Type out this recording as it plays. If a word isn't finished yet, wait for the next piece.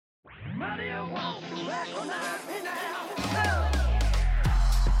Mother, you won't recognize me now.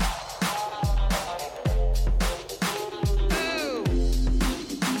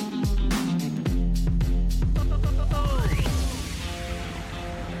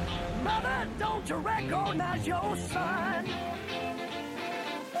 Mother, don't you recognize your son?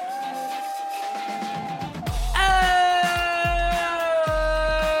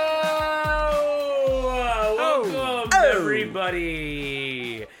 Welcome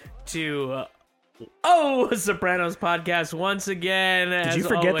everybody to Sopranos podcast once again. Did you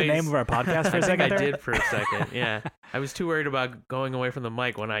forget the name of our podcast for a I think second I there? did for a second. Yeah, I was too worried about going away from the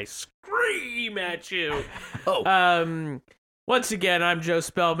mic when I scream at you. Once again, I'm Joe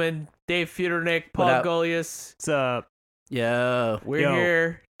Spellman, Dave Feudernick, Paul up? Golias. What's up? Yeah. We're Yo.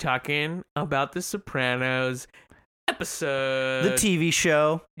 here talking about the Sopranos episode. The TV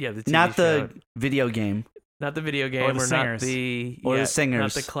show, yeah, the TV not show. the video game. Not the video game, Or the not singers. the Or the yeah, singers.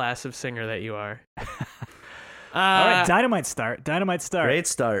 not the class of singer that you are. All right, Dynamite start. Great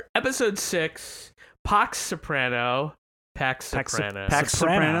start. Episode 6, Pax Soprano, Pax Soprano. Pax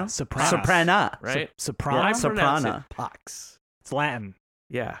Soprano? Soprana. Right? Soprano? I pronounce Soprana. it Pax. It's Latin.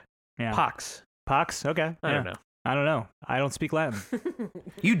 Yeah. Yeah. Pax. Pax? Okay. I don't know. I don't know. I don't speak Latin.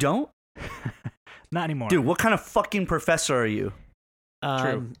 You don't? Not anymore. Dude, what kind of fucking professor are you?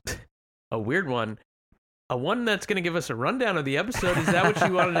 A weird one. A one that's going to give us a rundown of the episode. Is that what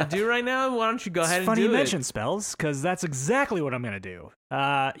you wanted to do right now? Why don't you go ahead It's and funny do you it? mention spells, because that's exactly what I'm going to do.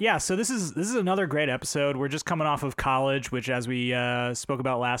 Yeah, so this is another great episode. We're just coming off of college, which, as we spoke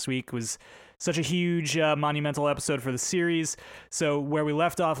about last week, was such a huge, monumental episode for the series. So where we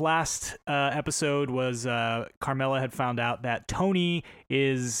left off last episode was Carmela had found out that Tony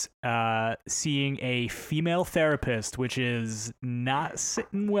is seeing a female therapist, which is not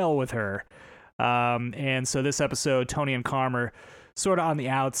sitting well with her. And so this episode, Tony and Carm are sort of on the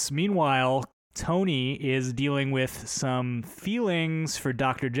outs. Meanwhile, Tony is dealing with some feelings for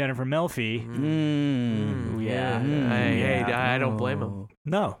Dr. Jennifer Melfi. Yeah. Hey, I don't blame him.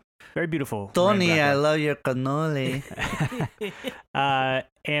 No, very beautiful. Tony, Rain I Bracco. love your cannoli.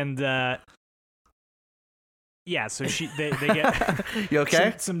 Yeah, so they get You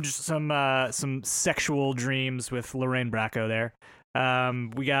okay? some sexual dreams with Lorraine Bracco there.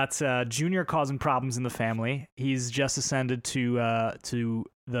 We got Junior causing problems in the family. He's just ascended to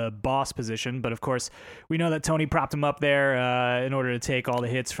the boss position, but of course we know that Tony propped him up there in order to take all the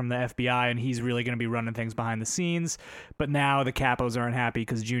hits from the FBI, and he's really going to be running things behind the scenes. But now the capos aren't happy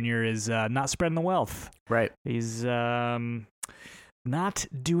because Junior is not spreading the wealth. Right. He's not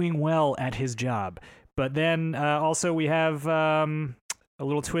doing well at his job. But then also we have a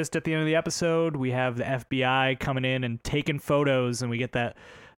little twist at the end of the episode. We have the FBI coming in and taking photos, and we get that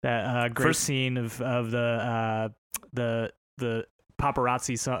great scene of the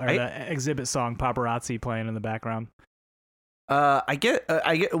paparazzi song, or the exhibit song Paparazzi playing in the background. I get.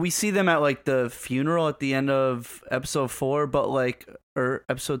 We see them at like the funeral at the end of episode 4, but like, or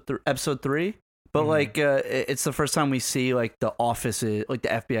episode 3. But like, it's the first time we see like the offices, like the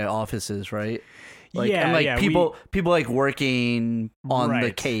FBI offices, right? Like, Yeah, and like yeah, people like working on the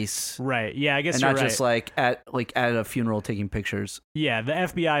Right. case, Right. Yeah, I guess and you're not right. just like at a funeral taking pictures. Yeah, the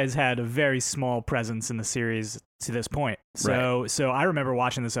FBI has had a very small presence in the series to this point. So I remember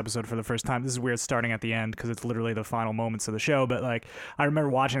watching this episode for the first time. This is weird starting at the end because it's literally the final moments of the show. But like, I remember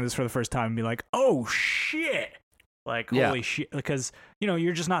watching this for the first time and be like, oh shit. Like, Yeah. holy shit. Because,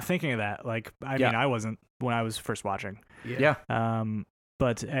 you're just not thinking of that. Like, I mean, I wasn't when I was first watching. Yeah.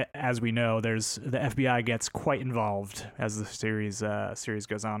 But as we know, the FBI gets quite involved as the series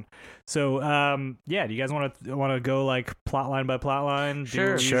goes on. So do you guys want to go like plot line by plot line? Do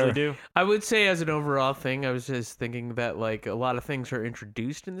what we usually do? I would say as an overall thing, I was just thinking that like a lot of things are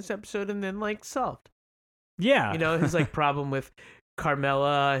introduced in this episode and then like solved. Yeah. His like problem with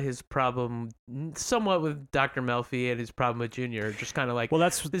Carmela, his problem somewhat with Dr. Melfi, and his problem with Junior. Just kind of like, Well,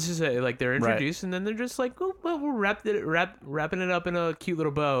 that's this is like they're introduced and then they're just like, oh, well, we're wrapping it up in a cute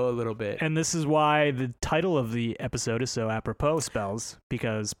little bow a little bit. and this is why the title of the episode is so apropos, spells,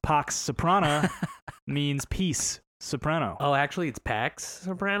 because Pax Soprana means peace soprano. Oh, actually, it's Pax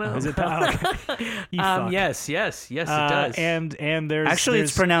Soprano. Is it Pax? You fuck. Yes, it does. And there's Actually,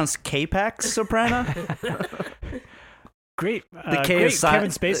 it's pronounced K-Pax Soprana. great, The K great is Kevin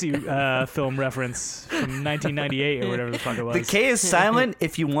Spacey film reference from 1998 or whatever the fuck it was. The K is silent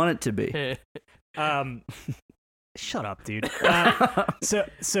if you want it to be. Shut up, dude.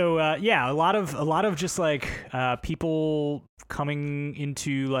 Yeah, a lot of just like people coming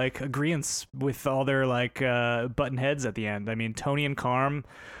into like agreeance with all their like button heads at the end. I mean, Tony and Carm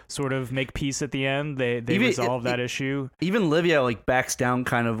sort of make peace at the end. They resolve that issue. Even Livia like backs down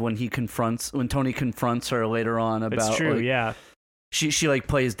kind of when Tony confronts her later on about. It's true, like, yeah. She like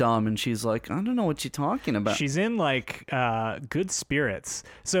plays dumb and she's like, I don't know what you're talking about. She's in like good spirits.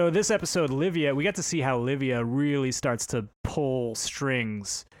 So this episode, we get to see how Livia really starts to pull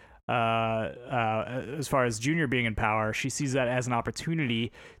strings as far as Junior being in power. She sees that as an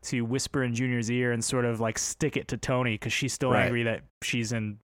opportunity to whisper in Junior's ear and sort of like stick it to Tony because she's still angry that she's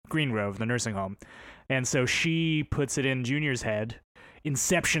in Green Grove, the nursing home. And so she puts it in Junior's head,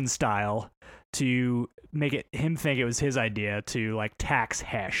 Inception style, to make him think it was his idea to like tax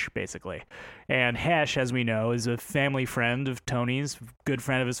Hesh, basically. And Hesh, as we know, is a family friend of Tony's, good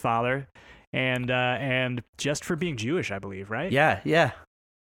friend of his father, and just for being Jewish, I believe, right? Yeah.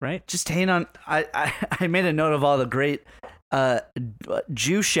 Right? Just hang on. I made a note of all the great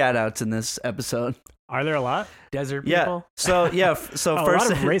Jew shout outs in this episode. Are there a lot? Desert people? So first a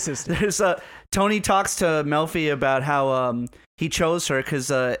lot of racist. There's Tony talks to Melfi about how he chose her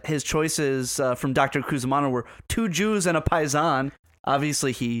because his choices from Dr. Kuzumano were 2 Jews and a Paisan.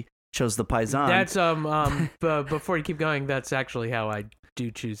 Obviously, he chose the Paisan. That's before you keep going, that's actually how I do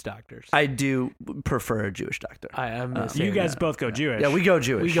choose doctors. I do prefer a Jewish doctor. I'm you guys both go Jewish. Yeah, we go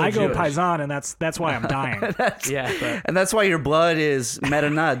Jewish. I go Paisan, and that's why I'm dying. And that's why your blood is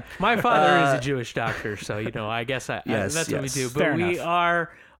Metanad. My father is a Jewish doctor, so I guess that's what we do. But Fair we enough.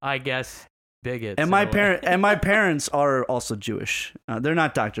 are, I guess, bigots. And my parents are also Jewish. They're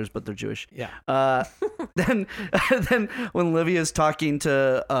not doctors, but they're Jewish. Yeah. Then when Livia's talking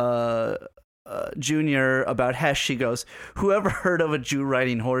to Junior about Hesh, she goes, "Whoever heard of a Jew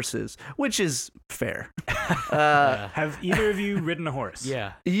riding horses?" Which is fair. Have either of you ridden a horse?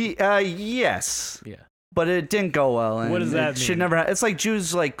 Yeah. Yes. Yeah. But it didn't go well. And What does that it should mean? never. It's like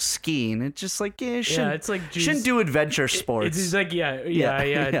Jews like skiing. It's just like It's like Jews shouldn't do adventure sports. It's like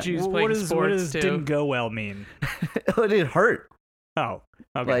Yeah. Jews What playing does sports too. didn't go well mean? It hurt. Oh,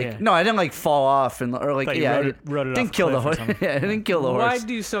 okay. No, I didn't like fall off or like Thought you rode it didn't off kill a the cliff or horse. something. Yeah, I didn't kill the Why horse.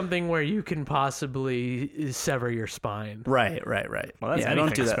 do something where you can possibly sever your spine? Right. Well, that's yeah,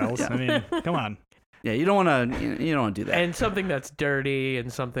 don't do that. spells. Yeah. I mean, come on. Yeah, you don't want to. You don't want to do that. And something that's dirty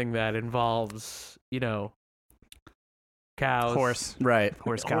and something that involves, cows, Horse. Right.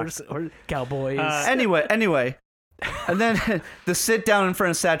 Horse cow. or cowboys. Anyway, and then the sit down in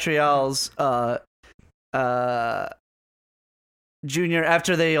front of Satrial's Junior,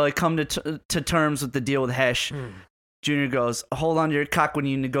 after they like come to terms with the deal with Hesh, Junior goes, "Hold on to your cock when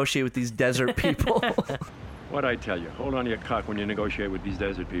you negotiate with these desert people." What'd I tell you? Hold on to your cock when you negotiate with these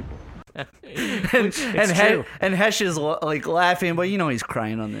desert people. and Hesh is like laughing, but he's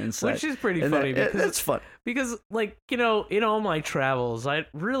crying on the inside, Which is pretty And funny that- because it's fun. Because, in all my travels, I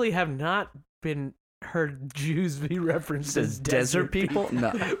really have not heard Jews be referenced as desert people.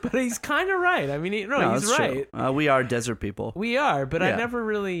 No, But he's kind of right. I mean, no, he's that's right. true. We are desert people. We are, but I Yeah. never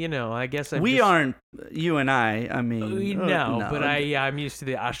really, I guess We aren't. You and I mean, no, but I'm used to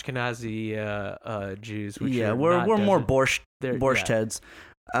the Ashkenazi Jews. Which yeah, are we're not more desert. borscht Yeah. heads.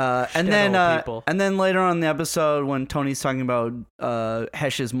 Shtetl And then later on in the episode, when Tony's talking about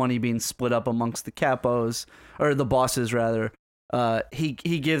Hesh's money being split up amongst the capos, or the bosses rather, he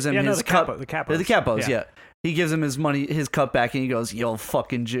gives him his cup. The capos. The capos, yeah. He gives him his cup back, and he goes, "You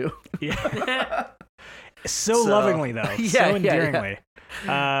fucking Jew." Yeah. So lovingly though, so endearingly.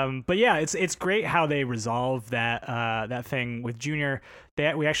 But yeah, it's great how they resolve that thing with Junior.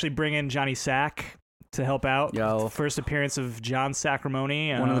 We actually bring in Johnny Sack to help out. Yo. First appearance of John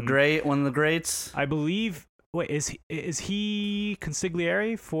Sacramone. One of the greats. I believe. Wait, is he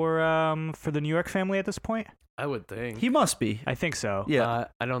consigliere for the New York family at this point? I would think. He must be. I think so. Yeah.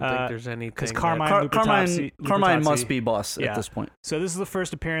 I don't think there's anything. Because that- Carmine Carmine must be boss Yeah. at this point. So this is the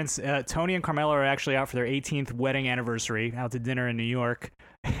first appearance. Tony and Carmela are actually out for their 18th wedding anniversary, out to dinner in New York,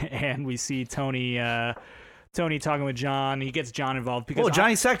 and we see Tony talking with John. He gets John involved because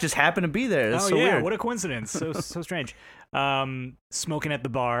Johnny Sack just happened to be there. That's so weird. What a coincidence! So strange. Smoking at the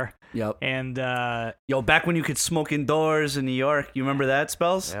bar. Yep. And Back when you could smoke indoors in New York, you remember that,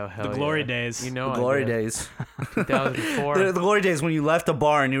 Spells? Oh, hell the glory yeah. days. The The glory days. 2004. The glory days when you left the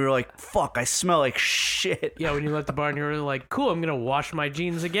bar and you were like, "Fuck, I smell like shit." Yeah, when you left the bar and you were like, "Cool, I'm gonna wash my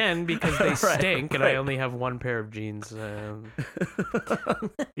jeans again because they stink, and I only have one pair of jeans."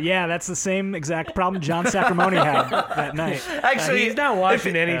 Yeah, that's the same exact problem John Sacramone had that night. Actually, he's not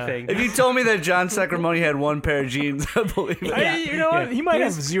washing anything. if you told me that John Sacramone had one pair of jeans, I believe it. You know what? He might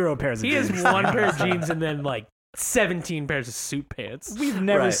have 0 pairs of He jeans. has one pair of jeans and then like 17 pairs of suit pants. We've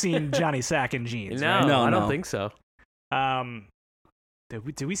never Right. seen Johnny Sack in jeans. No, right? No, I don't no. think so.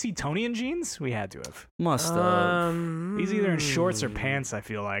 Did we see Tony in jeans? We had to have. Must have. He's either in shorts or pants, I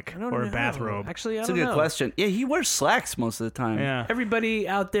feel like, I don't or know. a bathrobe. Actually, I That's a don't good know. question. Yeah, he wears slacks most of the time. Yeah. Everybody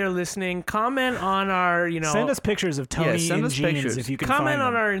out there listening, comment on our, Send us pictures of Tony send in us jeans pictures. if you can comment find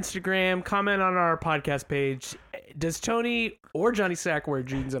on them. our Instagram, comment on our podcast page. Does Tony or Johnny Sack wear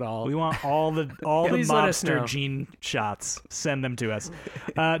jeans at all? We want all the Please let us mobster know. jean shots. Send them to us.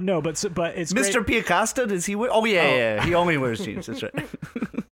 No, but it's Mr. great. Piacosta, does he wear? Oh yeah. He only wears jeans. That's right.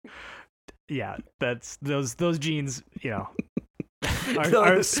 Yeah, that's those jeans. You know, are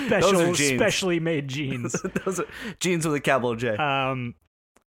Those are jeans. specially made jeans. Those are jeans with a capital J.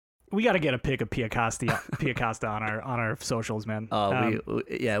 We got to get a pic of Piacosta on our socials, man.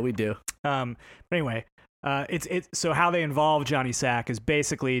 We do. But anyway, it's so how they involve Johnny Sack is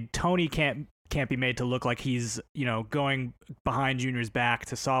basically Tony can't be made to look like he's going behind Junior's back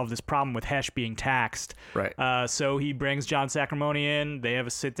to solve this problem with Hesh being taxed. Right. So he brings John Sacramone in. They have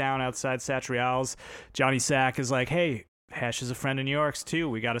a sit down outside Satrial's. Johnny Sack is like, "Hey, Hesh is a friend of New York's too.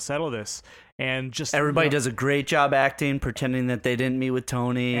 We got to settle this." And just Everybody does a great job acting, pretending that they didn't meet with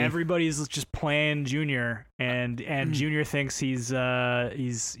Tony. Everybody's just playing Junior, and Junior thinks he's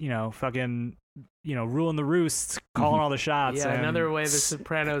fucking ruling the roost, calling all the shots. Yeah, and another way the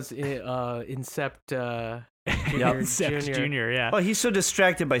Sopranos incept Incept Junior. Yeah. Oh, he's so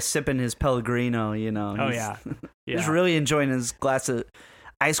distracted by sipping his Pellegrino. Oh He's- yeah. He's Yeah. really enjoying his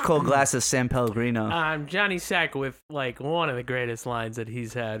ice cold glass of San Pellegrino. Johnny Sack with like one of the greatest lines that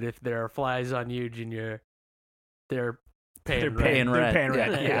he's had. If there are flies on you, Junior, they're paying rent. paying rent. They're paying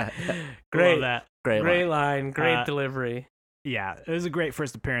rent. Yeah. Yeah. Great. Love that. Great. line, great Uh, delivery. Yeah, it was a great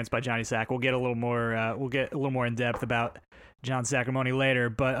first appearance by Johnny Sack. We'll get a little more in depth about John Sacramone later,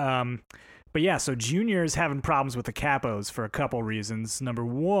 but yeah, so Junior's having problems with the capos for a couple reasons. Number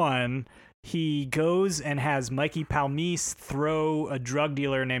one, he goes and has Mikey Palmise throw a drug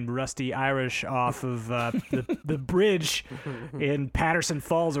dealer named Rusty Irish off of the bridge in Patterson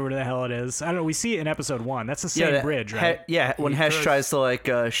Falls or whatever the hell it is. I don't know. We see it in episode 1. That's the same bridge, right? When He Hesh throws- tries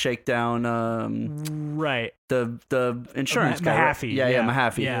to shake down Right. the insurance guy. right? Mahaffey. Yeah,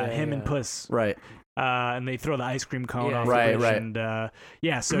 Mahaffey. Yeah, Yeah, him and yeah. Puss. Right. And they throw the ice cream cone Yeah, off right, the bridge.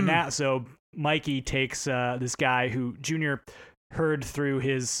 right. And so Mikey takes this guy who Junior heard through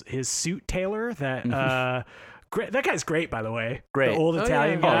his suit tailor that great, that guy's great, by the way. Great. The old Oh,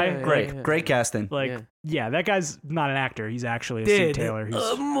 Italian yeah, guy. yeah, yeah, Great. yeah. Great casting. That guy's not an actor. He's actually a suit tailor.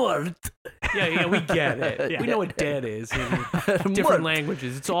 He's Mort. Yeah, we get it. Yeah. We know what dead is in different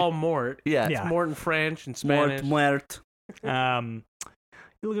languages. It's all Mort. Yeah. Yeah. It's Mort in French and Mort. Spanish. Mort.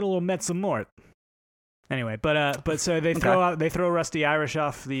 you look at a little Metza Mort. Anyway, but so they throw Rusty Irish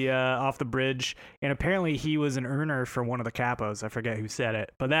off the bridge, and apparently he was an earner for one of the capos. I forget who said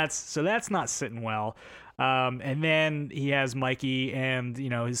it, but that's not sitting well. And then he has Mikey and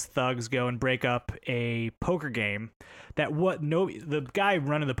his thugs go and break up a poker game. The guy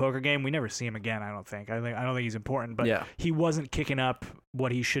running the poker game, we never see him again. I don't think he's important, but Yeah. he wasn't kicking up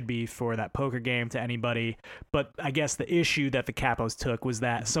what he should be for that poker game to anybody. But I guess the issue that the capos took was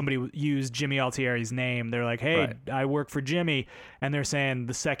that somebody used Jimmy Altieri's name. They're like, "Hey, Right. I work for Jimmy," and they're saying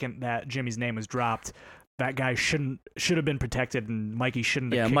the second that Jimmy's name was dropped, that guy should have been protected, and Mikey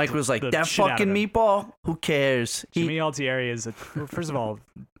shouldn't. Yeah, have Mike kicked was like, the that shit out of fucking him." meatball? Who cares? Jimmy Altieri is first of all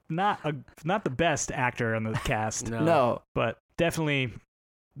not the best actor on the cast, No. but definitely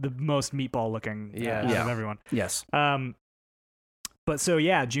the most meatball looking Yeah. out Yeah. of everyone. Yes. But so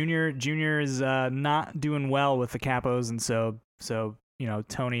yeah, Junior is not doing well with the capos, and so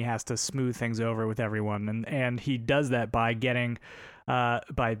Tony has to smooth things over with everyone, and he does that by getting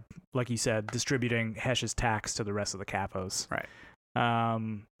by, like you said, distributing Hesh's tax to the rest of the capos. Right.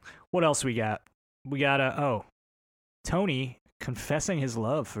 What else we got? We got Tony confessing his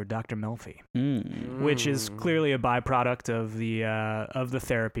love for Dr. Melfi, which is clearly a byproduct of the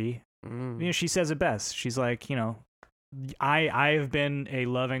therapy. She says it best. She's like, I have been a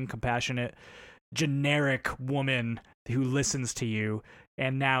loving, compassionate, generic woman who listens to you,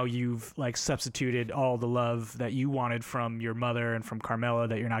 and now you've substituted all the love that you wanted from your mother and from Carmela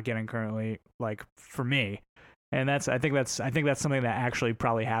that you're not getting currently, for me. And I think that's something that actually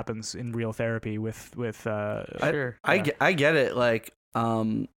probably happens in real therapy with Sure. I get it.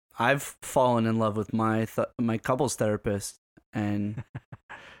 I've fallen in love with my couples therapist, and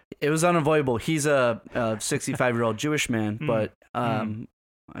it was unavoidable. He's a 65-year-old Jewish man, but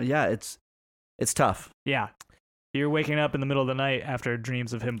yeah, it's tough Yeah. You're waking up in the middle of the night after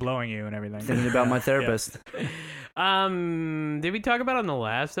dreams of him blowing you and everything. thinking about my therapist. Did we talk about on the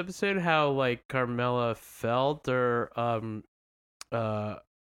last episode how like Carmela felt, or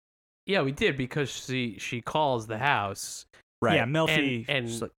yeah, we did, because she calls the house. Right. Yeah, Melfi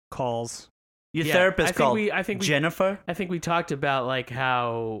and calls. Your yeah, therapist called I think Jennifer? I think we talked about like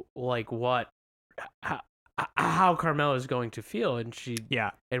how Carmela is going to feel, and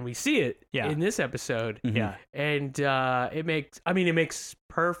and we see it in this episode. Mhm. Yeah. And it makes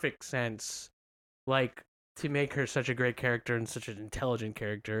perfect sense, like, to make her such a great character and such an intelligent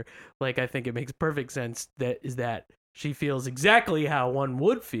character. Like, I think it makes perfect sense that she feels exactly how one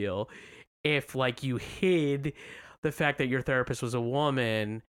would feel if, like, you hid the fact that your therapist was a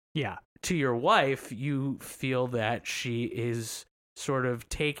woman. Yeah. To your wife, you feel that she is sort of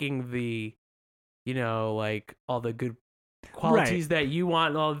taking the, like, all the good qualities that you want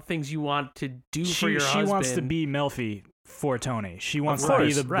and all the things you want to do for your husband. She wants to be Melfi for Tony. She wants Of to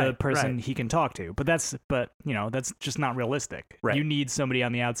be course, the person right. he can talk to. But that's just not realistic. Right. You need somebody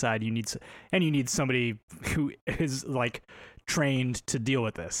on the outside. You need somebody who is like trained to deal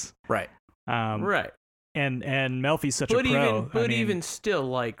with this. Right. Right. And Melfi's such a pro. Even still,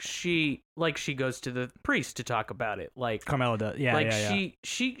 like she goes to the priest to talk about it. Like Carmela does. Yeah. like yeah.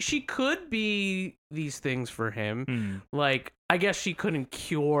 she could be these things for him. Mm. Like, I guess she couldn't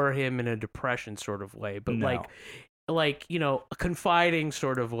cure him in a depression sort of way, but No. like a confiding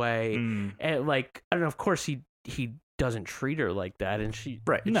sort of way. Mm. And like, I don't know, of course he doesn't treat her like that, and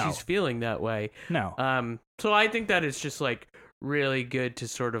No. she's feeling that way. No. So I think that it's just like really good to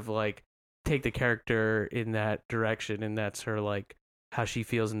sort of like take the character in that direction, and that's her, like, how she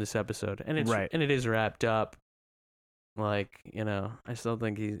feels in this episode, and it's Right. and it is wrapped up. Like, I still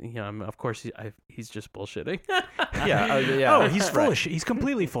think of course he's just bullshitting. Yeah. Yeah. Oh, he's full right. of shit. He's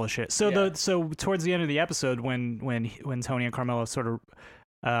completely full of shit. So Yeah. so towards the end of the episode, when Tony and Carmela sort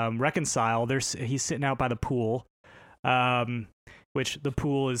of reconcile, he's sitting out by the pool, which the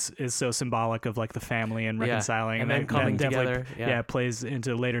pool is so symbolic of like the family and reconciling, and then coming definitely, together. Yeah. plays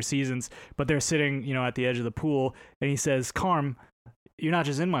into later seasons. But they're sitting, at the edge of the pool, and he says, "Carm, you're not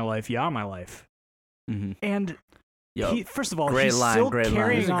just in my life, you are my life." Mhm. And Yo, first of all, great he's line, still great line.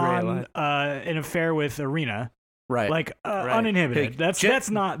 carrying It's a great on an affair with Arena. right. Like Right. uninhibited. Hey, That's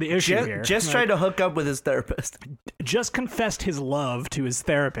not the issue here. Just Like, tried to hook up with his therapist. just confessed his love to his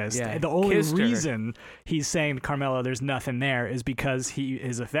therapist. Yeah, The only kissed her. reason he's saying to Carmela there's nothing there is because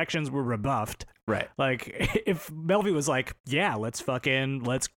his affections were rebuffed. Right. Like if Melfi was like, "Yeah, let's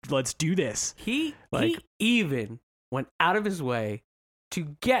do this." He Like- he even went out of his way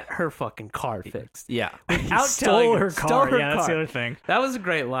to get her fucking car fixed. Yeah. Without Stole telling her stole car. her Yeah, that's the car. other thing. That was a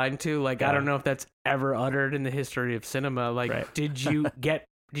great line too. Like, I Yeah. don't know if that's ever uttered in the history of cinema. Like, Right. did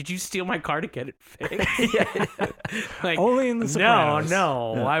you steal my car to get it fixed? Like, Only in The Sopranos.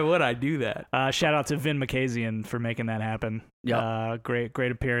 no. Yeah. Why would I do that? Shout out to Vin Makazian for making that happen. Yeah. Great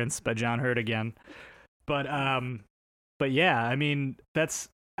appearance by John Hurt again. But yeah, I mean, that's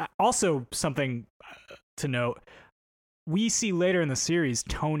also something to note. We see later in the series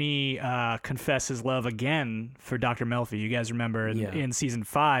Tony confess his love again for Dr. Melfi. You guys remember in season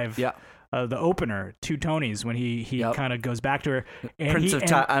 5, Yeah. the opener, Two Tonys, when he Yep. kind of goes back to her. And Prince of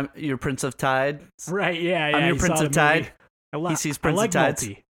Tide. I'm your Prince of Tide. Right, yeah. I'm your he Prince saw of the movie. Tide. He sees Prince I like of Tides.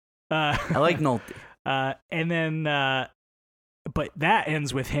 Nolte. I like Nolte. And then, but that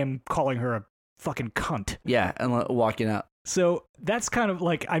ends with him calling her a fucking cunt. Yeah, and walking out. So that's kind of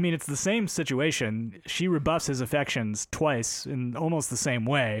like, I mean, it's the same situation. She rebuffs his affections twice in almost the same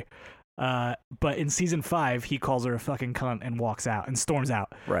way. But in season 5, he calls her a fucking cunt and walks out and storms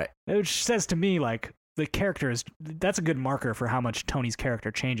out. Right. Which says to me, like, the character that's a good marker for how much Tony's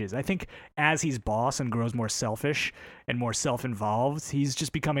character changes. I think as he's boss and grows more selfish and more self-involved, he's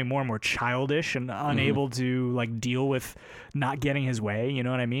just becoming more and more childish and unable to like deal with not getting his way. You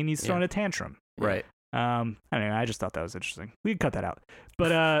know what I mean? He's throwing a tantrum. Right. Anyway, I just thought that was interesting. We could cut that out.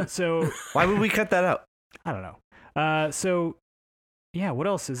 But so Why would we cut that out? I don't know. So yeah, what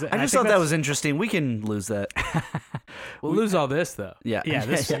else is it? I just thought that was interesting. We can lose that. We'll lose all this though. Yeah. yeah,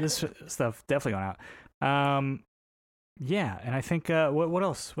 this stuff definitely going out. Yeah, and I think what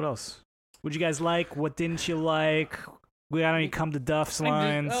else? What else? What'd you guys like? What didn't you like? We got any come to Duff's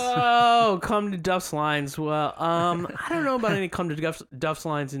lines? Come to Duff's lines. Well, I don't know about any come to Duff's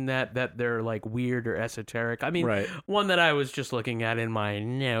lines in that they're like weird or esoteric. I mean, Right. one that I was just looking at in my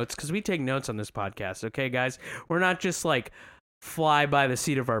notes, because we take notes on this podcast. Okay, guys, we're not just like fly by the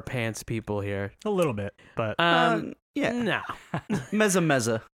seat of our pants people here. A little bit, but Yeah. No.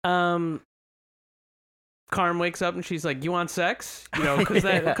 Meza. Carm wakes up and she's like, "You want sex?" You know, because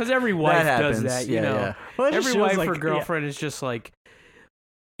every wife That does happens. that. You Yeah, know, yeah. well, that just every shows, wife like, or girlfriend is just like,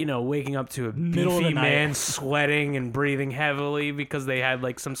 waking up to a Middle of the beefy night. man sweating and breathing heavily because they had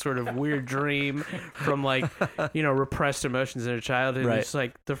like some sort of weird dream from like, repressed emotions in their childhood. Right. It's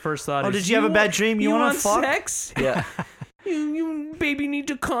like the first thought Oh, is, did you have a bad dream? You want to fuck? sex? Yeah. You baby need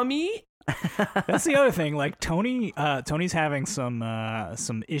to come eat? That's the other thing. Like Tony's having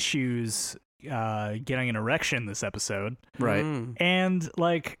some issues getting an erection this episode. Right. And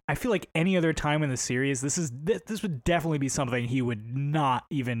like I feel like any other time in the series, this would definitely be something he would not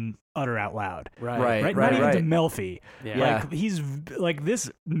even utter out loud. Right. Not even to Melfi. Yeah. Like he's like, this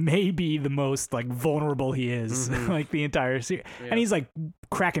may be the most like vulnerable he is like the entire series, and he's like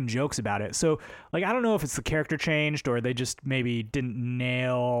cracking jokes about it. So like I don't know if it's the character changed or they just maybe didn't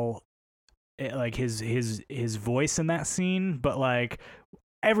nail it, like his voice in that scene, but like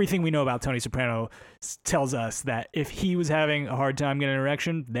everything we know about Tony Soprano tells us that if he was having a hard time getting an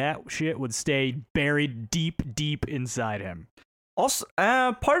erection, that shit would stay buried deep inside him. Also,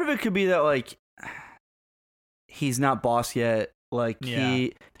 part of it could be that like he's not boss yet. Like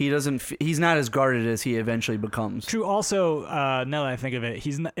he doesn't. He's not as guarded as he eventually becomes. True. Also, now that I think of it,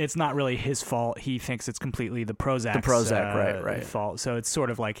 it's not really his fault. He thinks it's completely the Prozac's right. fault. So it's sort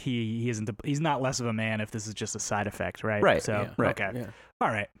of like he's not less of a man if this is just a side effect, right? Right. So Right. okay. Yeah. All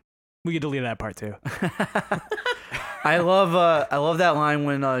right. We could delete that part too. I love that line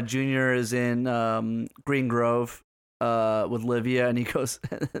when Junior is in Green Grove with Livia, and he goes,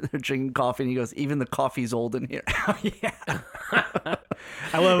 they're drinking coffee, and he goes, even the coffee's old in here. Yeah.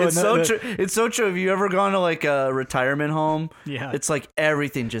 I love It's so true. It's so true. Have you ever gone to like a retirement home? Yeah. It's like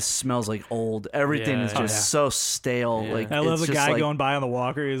everything just smells like old. Everything is just so stale. Yeah. Like I love it's the just guy like, going by on the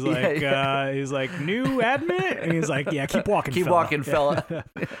walker. He's like, he's like, new admit, and he's like, yeah, keep walking, keep fella. walking, fella.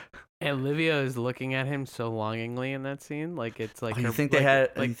 And Livia is looking at him so longingly in that scene. Like it's like Oh, you her- think like, they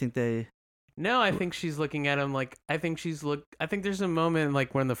had? like You think they? No, I think she's looking at him like I think there's a moment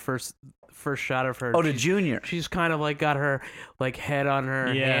like when the first shot of her. Oh, to she's- Junior. She's kind of like got her like head on her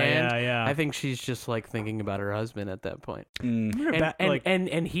hand. Yeah. I think she's just like thinking about her husband at that point. Mm.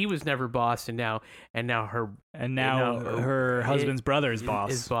 And he was never boss, and now her And now you know, her husband's brother is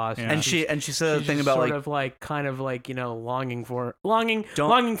boss. is boss. Yeah. And she said the She's thing just about sort like of like kind of like longing for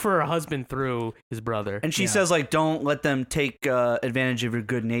her husband through his brother. and she says like don't let them take advantage of your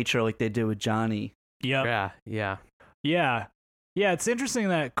good nature like they did with Johnny. Yep. Yeah. Yeah, it's interesting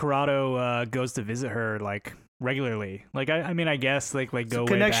that Corrado goes to visit her like regularly. Like I mean, I guess like go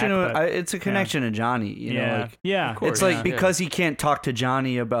Connection. way back. But, It's a connection to Johnny. You know, like yeah. course. it's like Yeah. because he can't talk to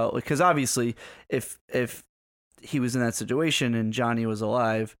Johnny about because obviously if he was in that situation and Johnny was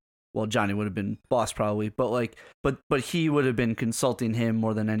alive, well, Johnny would have been boss probably, but he would have been consulting him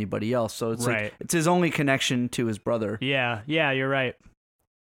more than anybody else. So it's Right. like it's his only connection to his brother. Yeah, you're right.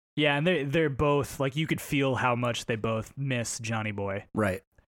 Yeah, and they're both like you could feel how much they both miss Johnny Boy. Right.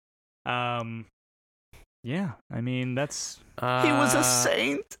 Yeah, I mean that's He was a Uh,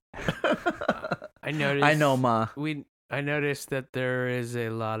 saint. I noticed. I know, Ma. I noticed that there is a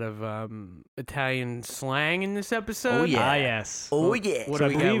lot of Italian slang in this episode. Oh, yeah. yes. Oh yeah. What So do I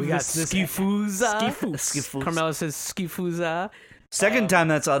we got? believe We got this- skifusa. Skifus. Carmela says skifusa. Second time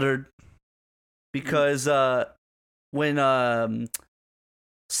that's uttered because when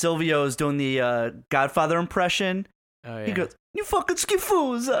Silvio is doing the Godfather impression, Oh yeah. he goes, "You fucking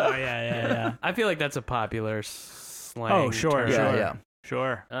Skifusa." Oh yeah. I feel like that's a popular slang. Oh, sure, term. Yeah, sure. yeah.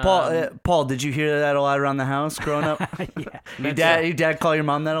 Sure. Paul, did you hear that a lot around the house growing up? Yeah. Your dad call your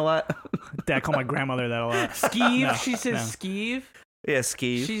mom that a lot? Dad called my grandmother that a lot. Skeeve. No, She says no. skeeve. Yeah,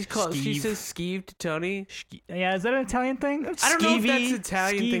 Skeeve. She Skeeve. says skeeve to Tony. Yeah, is that an Italian thing? I don't know if Skeevy. that's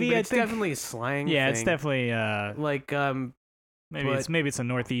Italian Skeevy, thing, but I it's think. definitely a slang. Yeah, thing. it's definitely like maybe it's a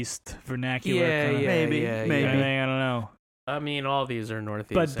Northeast vernacular. yeah, kinda Maybe, yeah, maybe. thing. yeah. I don't know. I mean, all these are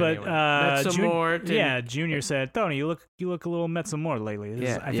Northeast. But anyway. Mezzamort. yeah, Junior said, Tony, you look a little Mezzamort lately.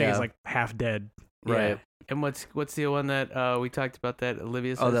 This is- Yeah. I think it's like half dead. Right. And what's the one that we talked about that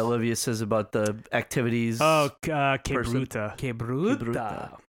Olivia says? Oh, that Olivia says about the activities. Oh, que Person. bruta. Que bruta.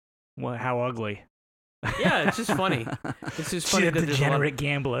 bruta. What? How ugly. Yeah, it's just funny. It's just funny She's a that there's a lot degenerate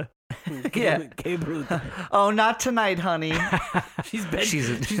gambler. of... Yeah. Que bruta. Oh, not tonight, honey. She's betting She's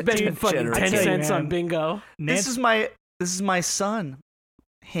a fucking degenerate. 10 I tell you, cents on man. bingo. This is my son.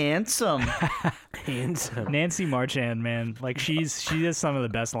 Handsome. Handsome. Nancy Marchand, man, like she does some of the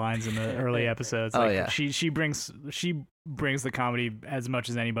best lines in the early episodes. Oh, Like, yeah. she brings the comedy as much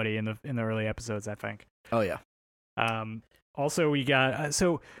as anybody in the early episodes, I think. Oh yeah. Also, we got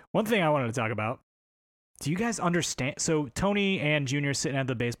so one thing I wanted to talk about. Do you guys understand? So Tony and Junior sitting at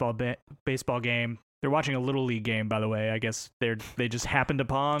the baseball game. They're watching a Little League game, by the way. I guess they just happened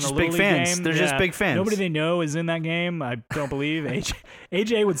upon Just a big Little League fans. game. They're just big fans. Nobody they know is in that game. I don't believe.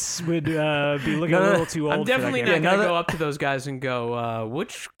 AJ would be looking a little too old. I'm definitely for not that game. gonna go up to those guys and go,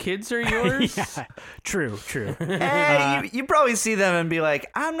 "Which kids are yours?" Yeah, true. Hey, you probably see them and be like,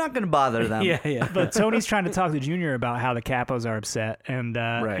 I'm not going to bother them. yeah. But Tony's trying to talk to Junior about how the Capos are upset, and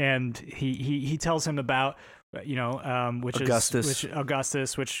Right. and he tells him about which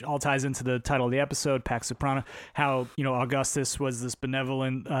Augustus, which all ties into the title of the episode, Pax Soprana. How Augustus was this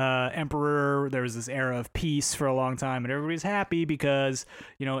benevolent emperor. There was this era of peace for a long time, and everybody's happy because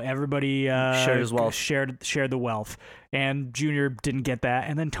everybody Shared his wealth. shared the wealth. And Junior didn't get that,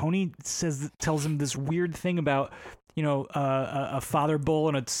 and then Tony tells him this weird thing about. A father bull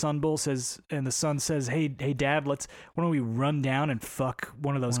and a son bull and the son says, "Hey, Dad, why don't we run down and fuck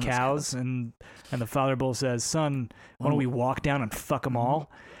one of those cows?" And the father bull says, "Son, why don't we walk down and fuck them all?"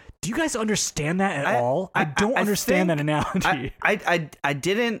 Do you guys understand that at all? I don't understand that analogy. I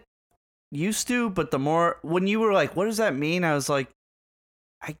didn't used to, but the more when you were like, what does that mean? I was like,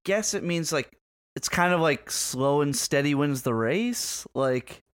 I guess it means like it's kind of like slow and steady wins the race,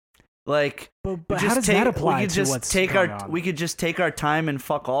 like. But how does that apply to what's going on? We could just take our time and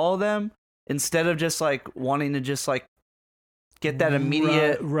fuck all of them instead of just like wanting to just like get that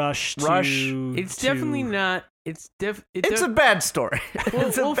immediate rush. It's definitely not. It's a bad story.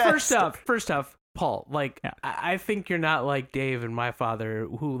 Well, first off, Paul, like I think you're not like Dave and my father,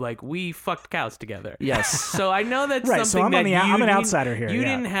 who like we fucked cows together. Yes. So I know that's right. something So I'm an outsider here. You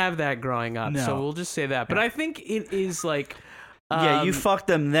didn't have that growing up, No. so we'll just say that. But I think it is like. Yeah, you fucked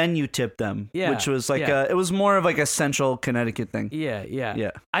them, then you tipped them. Yeah, which was like yeah. it was more of like a Central Connecticut thing.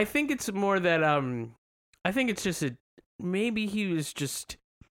 Yeah. I think it's more that I think it's just maybe he was just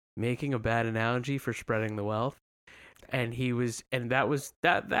making a bad analogy for spreading the wealth, and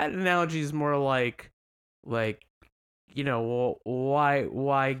that analogy is more like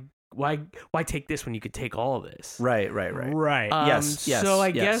why take this when you could take all of this? Right. Yes. So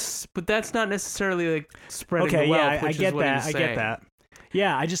I guess, but that's not necessarily like spreading the wealth. I get that. I get that.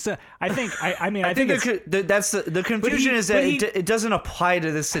 Yeah, I just I think I think that's the confusion is that it doesn't apply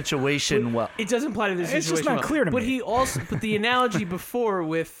to this situation well. It doesn't apply to this situation. It's just not clear to me. But the analogy before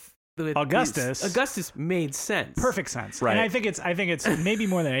with Augustus made sense. Perfect sense. Right. And I think it's maybe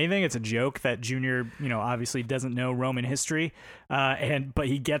more than anything, it's a joke that Junior, obviously doesn't know Roman history, but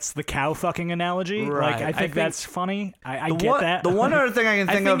he gets the cow fucking analogy. Right. Like I think that's funny. I get that. The one other thing I can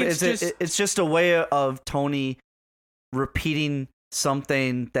think of is it's just a way of Tony repeating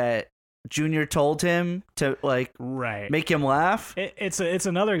something that Junior told him to like make him laugh. It's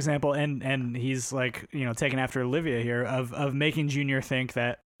another example, and he's like taking after Olivia here of making Junior think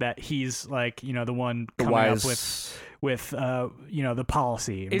that he's like the one coming up with the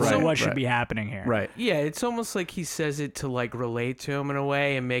policy, what should be happening here. Right. Yeah, it's almost like he says it to like relate to him in a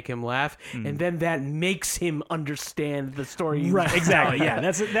way and make him laugh, and then that makes him understand the story. Right. Exactly. Yeah.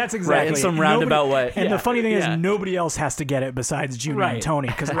 That's exactly right, in some roundabout way. And the funny thing is, nobody else has to get it besides Junior and Tony,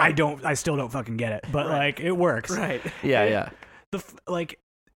 because I still don't fucking get it, but like it works. Right. Yeah.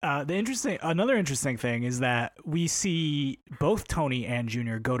 Another interesting thing is that we see both Tony and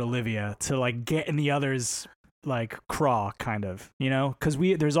Junior go to Livia to like get in the other's like craw, kind of, because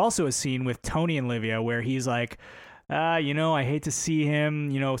there's also a scene with Tony and Livia where he's like, I hate to see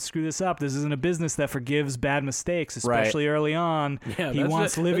him, screw this up. This isn't a business that forgives bad mistakes, especially early on. Yeah, he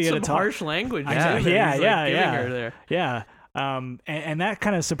wants Livia to talk. Harsh language. Yeah. And that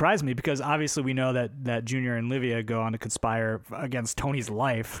kind of surprised me because obviously we know that Junior and Livia go on to conspire against Tony's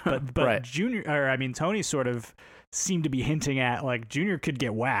life, but Tony sort of seemed to be hinting at like Junior could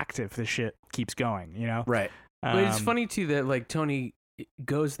get whacked if this shit keeps going, Right. But it's funny too that like Tony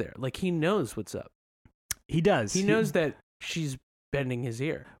goes there, like he knows what's up. He does. He knows that she's bending his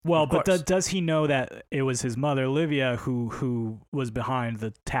ear. Well, but does he know that it was his mother, Livia, who was behind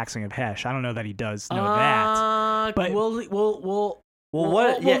the taxing of Hesh? I don't know that he does know that. But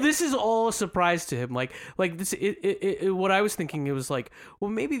this is all a surprise to him. Like this. What I was thinking, it was like,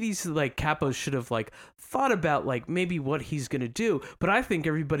 well, maybe these like capos should have like thought about like maybe what he's gonna do. But I think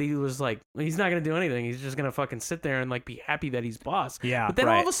everybody was like, he's not gonna do anything. He's just gonna fucking sit there and like be happy that he's boss. Yeah. But then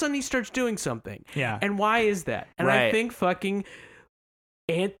all of a sudden he starts doing something. Yeah. And why is that? And I think fucking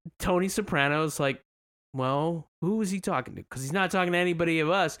Tony Soprano's like, well, who is he talking to? Because he's not talking to anybody of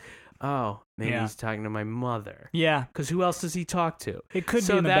us. Oh, maybe he's talking to my mother. Yeah. Because who else does he talk to? It could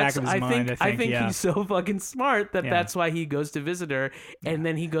be in the back of his mind, I think he's so fucking smart that that's why he goes to visit her. And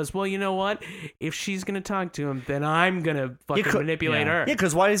then he goes, well, you know what? If she's going to talk to him, then I'm going to fucking manipulate her. Yeah,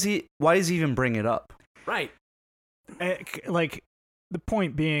 because why does he even bring it up? Right. Like, the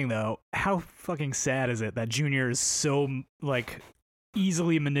point being, though, how fucking sad is it that Junior is so like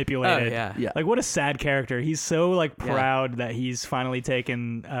easily manipulated? Oh, yeah. Yeah. Like, what a sad character. He's so like Yeah. proud that he's finally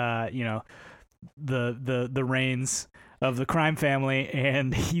taken, the reins of the crime family,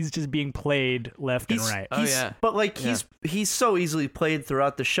 and he's just being played left and right. Oh, yeah. But like he's so easily played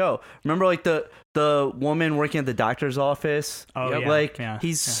throughout the show. Remember like the woman working at the doctor's office? Oh, yeah. Like yeah.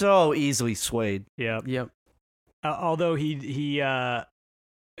 he's so easily swayed. Yep. Yep. Although he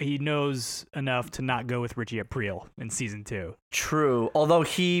knows enough to not go with Richie Aprile in season 2. True. Although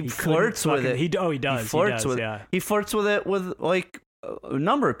he He flirts couldn't with it. fucking- He does. He flirts with yeah. it. He flirts with it with like a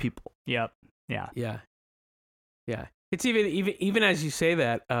number of people. Yep. Yeah. Yeah. Yeah. It's even as you say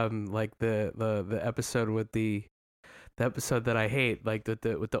that, like the episode with the episode that I hate, like with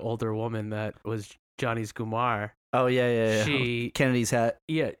the older woman that was Johnny's Gumar. Oh yeah. She Kennedy's hat.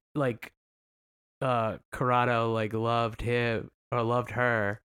 yeah, like Corrado like loved him or loved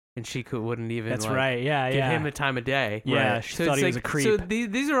her, and she wouldn't even. That's like, right. Yeah. Give yeah. him the time of day. Yeah, Right. she So thought it's he was like- a creep. So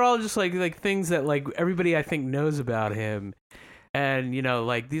these are all just like things that like everybody I think knows about him, and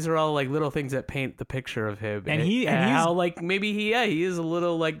like these are all like little things that paint the picture of him, And he's- how like maybe he is a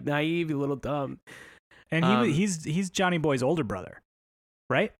little like naive, a little dumb. And he's Johnny Boy's older brother,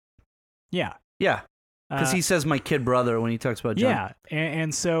 right? Yeah. Yeah. Because he says my kid brother when he talks about John. Yeah,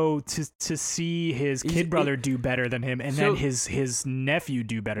 and so to see his kid brother do better than him, and then his nephew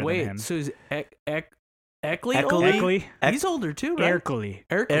do better than him. So is Eckley Eckley? older? Eckley, He's older too, right?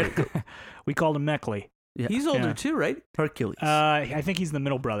 Erkley. We called him Meckley. Yeah. He's older Yeah. too, right? Hercules. I think he's the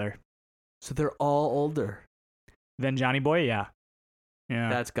middle brother. So they're all older. Then Johnny Boy, yeah.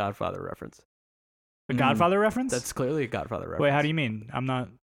 That's Godfather reference. The Godfather reference. That's clearly a Godfather reference. Wait, how do you mean? I'm not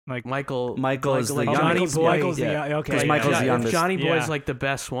like Michael is the like youngest. Johnny Michael's, Boy. Michael's yeah. the okay. Because yeah, Michael's yeah. the If youngest. Johnny Boy's Yeah. like the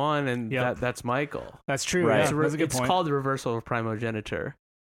best one, and Yep. that's Michael. That's true. Right. Yeah, It's, that's a good it's point. called the reversal of primogeniture,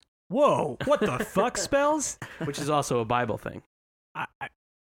 Whoa! What the fuck spells? which is also a Bible thing.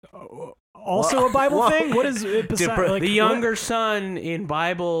 Also a Bible Whoa. thing? What is it beside, Different- like, The what- younger son in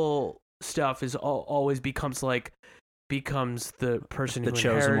Bible stuff is always becomes the person The who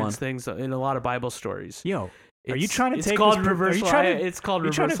chosen inherits one. things in a lot of Bible stories. Yo, are you trying to it's take called this? Are reversal? you trying to, It's called are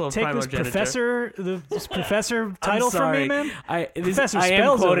you trying reversal to of take this primogeniture. this professor title from me, man? Professor I am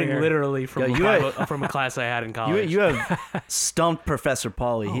Spells over quoting here. literally from Yeah, from a class I had in college. You have stumped Professor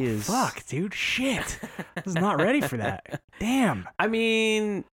Pauly. Oh, He is. fuck, dude. Shit. I was not ready for that. Damn. I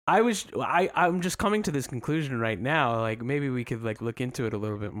mean, I'm just coming to this conclusion right now. Like maybe we could like look into it a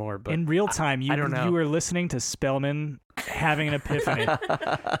little bit more. But In real time, I don't know. you were listening to Spellman having an epiphany.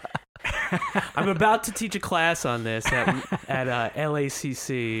 I'm about to teach a class on this at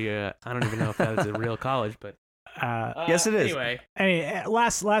LACC. I don't even know if that is a real college, but Yes, it is. Anyway, Any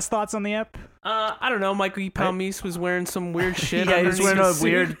last thoughts on the ep? I don't know. Michael Palmise was wearing some weird shit. Yeah, he's underneath wearing a his suit.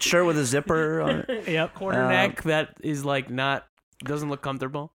 weird shirt with a zipper on it. Yep. quarter neck that is like doesn't look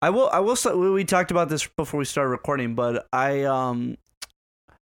comfortable. I will say we talked about this before we started recording, but I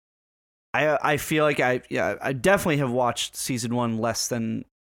feel like I definitely have watched season 1 less than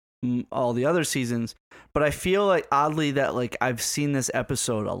all the other seasons, but I feel like oddly that like I've seen this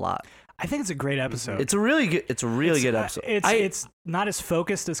episode a lot. I think it's a great episode. It's a really good episode. It's not as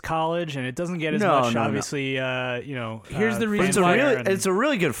focused as College, and it doesn't get as much. Obviously, Here's the But reason it's a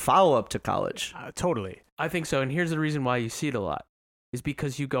really good follow up to College. Totally. I think so, and here's the reason why you see it a lot is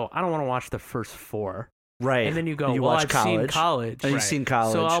because you go, I don't want to watch the first 4, Right. and then you go, And you well, watch I've seen College, And you've Right. seen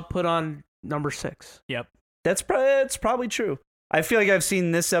College. so I'll put on number 6. Yep. That's probably true. I feel like I've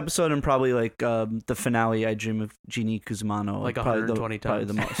seen this episode and probably like the finale. I Dream of Jeannie Kuzmano Like probably 120 probably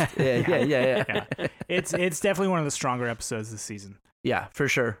the times. most. Yeah. Yeah. It's definitely one of the stronger episodes this season. Yeah, for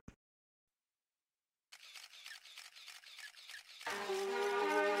sure.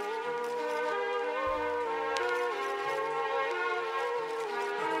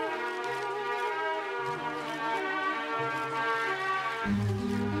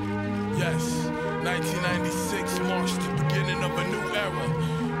 Yes, 1996 marks the beginning of a new era.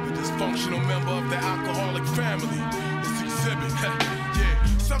 The dysfunctional member of the alcoholic family is Exhibit. Yeah,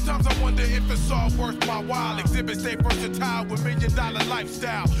 sometimes I wonder if it's all worth my while. Exhibit stay versatile with $1 million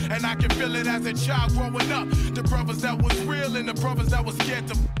lifestyle. And I can feel it as a child growing up. The brothers that was real and the brothers that was scared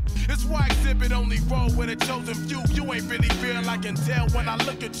to. It's why Exhibit only roll with a chosen few. You ain't really real, I can tell when I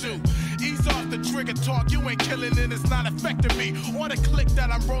look at you. Ease off the trigger talk, you ain't killing it, it's not affecting me. Or the click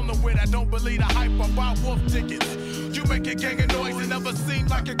that I'm rolling with, I don't believe the hype about wolf tickets. You make a gang of noise and never seem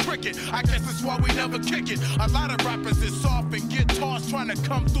like a cricket. I guess that's why we never kick it. A lot of rappers is soft and get tossed trying trying to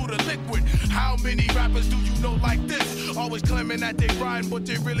come through the liquid. How many rappers do you know like this? Always claiming that they rhyme, but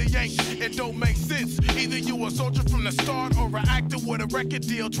they really ain't. It don't make sense. Either you a soldier from the start or an actor with a record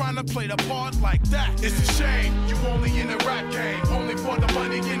deal trying to play the part like that. It's a shame you only in the rap game, only for the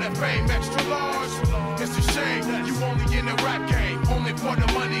money and the fame. Extra large. It's a shame you only in the rap game, only for the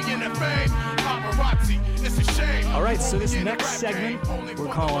money and the fame. Paparazzi. It's a shame. All right, so this next segment we're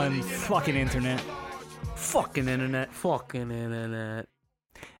calling Fucking Internet. Fucking internet. Fucking internet.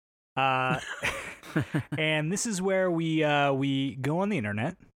 And this is where we go on the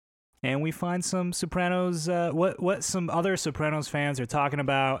internet and we find some Sopranos, what some other Sopranos fans are talking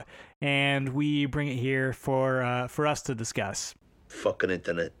about, and we bring it here for us to discuss. Fucking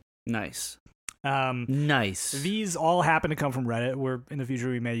internet. Nice. Nice. These all happen to come from Reddit. Where in the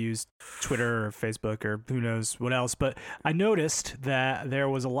future we may use Twitter or Facebook or who knows what else. But I noticed that there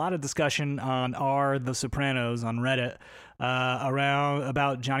was a lot of discussion on The Sopranos on Reddit around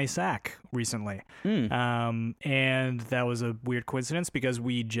about Johnny Sack recently. And that was a weird coincidence because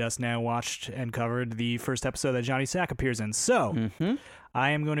we just now watched and covered the first episode that Johnny Sack appears in. So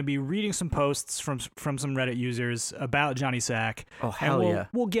I am going to be reading some posts from some Reddit users about Johnny Sack. Oh, hell yeah.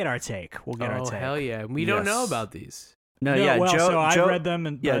 We'll get our take. Oh, hell yeah. We don't know about these. No, yeah, well, Joe. so I've read them.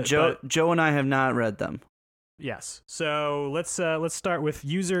 And, Joe and I have not read them. Yes. So let's start with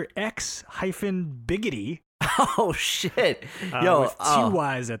user X-Biggity. Oh shit! Yo, with two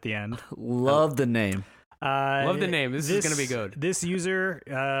Y's at the end. Love the name. Love the name. This is going to be good. This user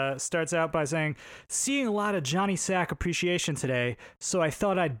starts out by saying, seeing a lot of Johnny Sack appreciation today, so I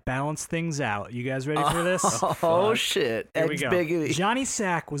thought I'd balance things out. You guys ready for this? Oh, shit. Here we go. Biggity. Johnny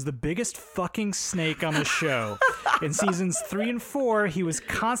Sack was the biggest fucking snake on the show. In seasons 3 and 4, he was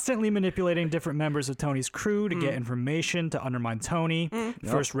constantly manipulating different members of Tony's crew to get information to undermine Tony.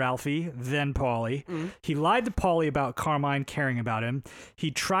 First Ralphie, then Paulie. He lied to Paulie about Carmine caring about him. He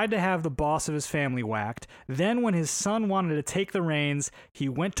tried to have the boss of his family whacked. Then when his son wanted to take the reins, he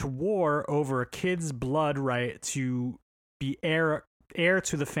went to war over a kid's blood right to be heir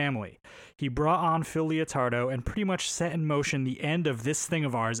to the family. He brought on Phil Leotardo and pretty much set in motion the end of This Thing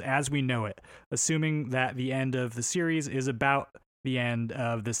of Ours as we know it, assuming that the end of the series is about the end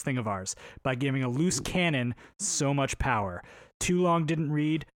of This Thing of Ours, by giving a loose cannon so much power. Too long didn't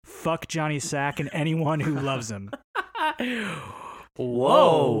read. Fuck Johnny Sack and anyone who loves him.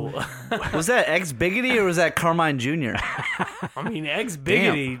 Whoa. Was that X-Biggity or was that Carmine Jr.? I mean,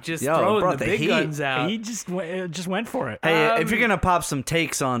 X-Biggity just throwing the big guns out. He just went for it. Hey, if you're going to pop some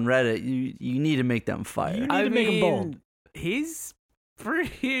takes on Reddit, you need to make them fire. You need to make them bold. He's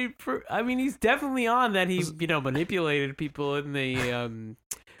pretty... I mean, he's definitely on that he, manipulated people in the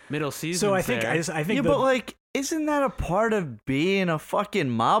middle season. So I think... but like... Isn't that a part of being a fucking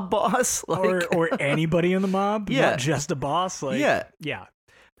mob boss? Like, or anybody in the mob? Yeah. Not just a boss? Like, yeah.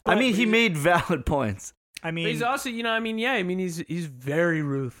 But I mean, he made valid points. I mean... But he's also, he's very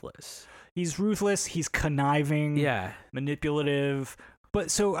ruthless. He's ruthless. He's conniving. Yeah. Manipulative. But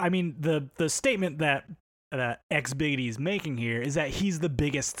so, I mean, the statement that X-Biggity is making here is that he's the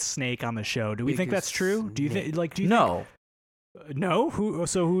biggest snake on the show. Do we think that's true? Do you think... No. No? Who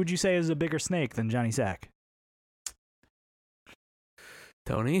would you say is a bigger snake than Johnny Sack?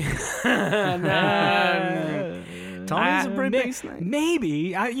 Tony? Tony's a pretty big snake.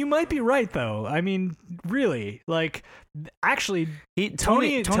 Maybe. You might be right, though. I mean, really. Like, actually,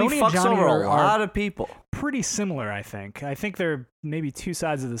 Tony Tony fucks and Johnny over a lot of people. Pretty similar, I think. I think they're maybe two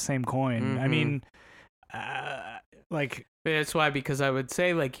sides of the same coin. I mean, That's why, because I would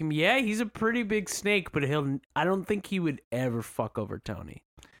say, he's a pretty big snake, but I don't think he would ever fuck over Tony,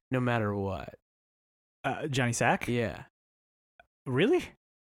 no matter what. Johnny Sack? Yeah. Really?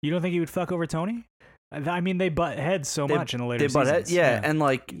 You don't think he would fuck over Tony? I mean, they butt heads so much in the later seasons.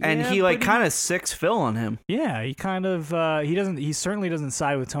 And he kind of sicks Phil on him. Yeah, he kind of he certainly doesn't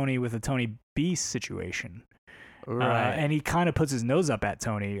side with Tony with a Tony Beast situation. Right. And he kind of puts his nose up at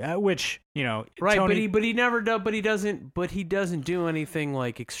Tony, which, right, Tony, but he never does, but he doesn't do anything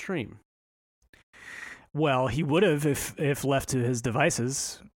extreme. Well, he would have if left to his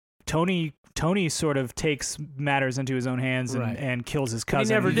devices. Tony sort of takes matters into his own hands and kills his cousin.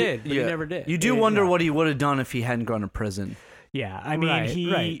 He never did. He never did. You do wonder what he would have done if he hadn't gone to prison. Yeah, I mean,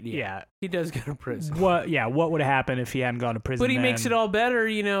 he does go to prison. What would have happened if he hadn't gone to prison? But he makes it all better,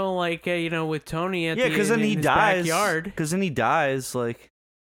 with Tony at because then he dies. Because then he dies, in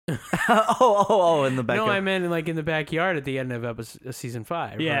the backyard. No, I meant in the backyard at the end of season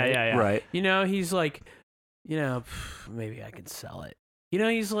 5. Yeah, right? yeah. Right. He's maybe I could sell it. You know,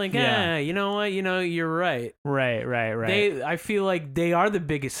 he's like, Yeah. you know what? You know, you're right. Right. I feel like they are the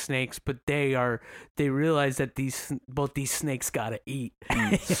biggest snakes, but they realize that both these snakes gotta eat.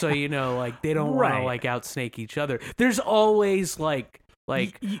 So, you know, like they don't want to Right. like outsnake each other. There's always like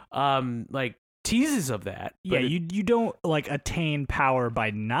teases of that. Yeah, but you don't like attain power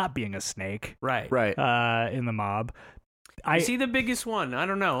by not being a snake right. in the mob. Is he the biggest one? I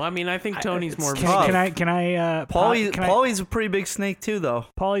don't know. I mean, I think Tony's more. Can tough. I Paulie's a pretty big snake too, though.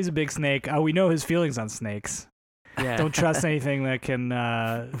 Paulie's a big snake. We know his feelings on snakes. Yeah. Don't trust anything that can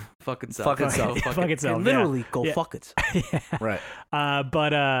fuck itself. Fuck itself. Fuck itself, And literally go Yeah. fuck itself. Right.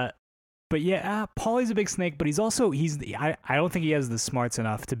 But yeah, Paulie's a big snake, but I don't think he has the smarts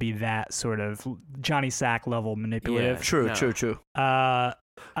enough to be that sort of Johnny Sack level manipulative. Yeah. True.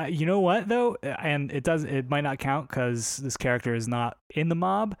 You know what though, and it might not count because this character is not in the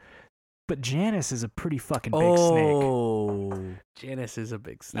mob, but Janice is a pretty fucking big snake. Oh. Janice is a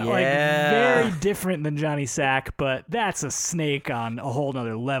big snake. Yeah. Like very different than Johnny Sack, but that's a snake on a whole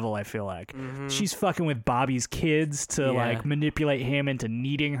nother level. I feel like she's fucking with Bobby's kids to like manipulate him into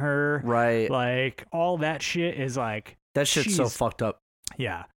needing her. Right. Like all that shit is like That shit's so fucked up.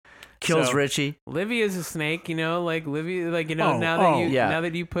 Yeah. Kills So- Richie. Livia's a snake, you know, like Livia, like you know, Oh, now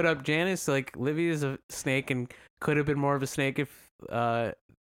that you put up Janice, like Livia's a snake and could have been more of a snake if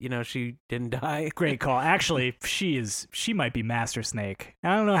you know, she didn't die. Great call. Actually, she might be Master Snake.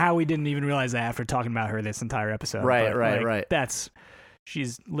 I don't know how we didn't even realize that after talking about her this entire episode. Right, but, right.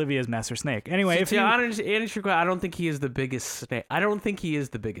 She's Livia's Master Snake. Anyway, To answer your question, I don't think he is the biggest snake. I don't think he is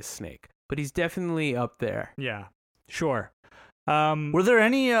the biggest snake, but he's definitely up there. yeah, sure. Were there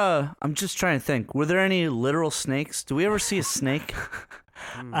any I'm just trying to think. Were there any literal snakes? Do we ever see a snake?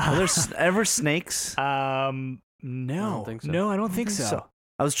 Are there ever snakes? No, don't think so. No, I don't think so.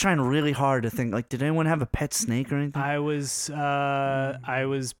 I was trying really hard to think, like, did anyone have a pet snake or anything? I was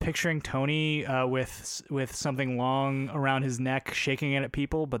picturing Tony with something long around his neck, shaking it at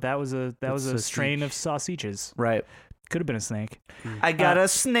people, but that was a strain of sausages. Right. Could have been a snake. I got a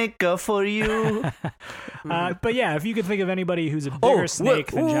snake for you. But yeah, if you could think of anybody who's a bigger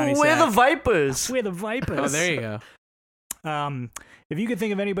snake than Johnny we're Sack. the Vipers. We're the Vipers. Oh, there you go. If you could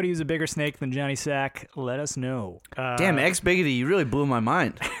think of anybody who's a bigger snake than Johnny Sack, let us know. Damn, X-Biggity, you really blew my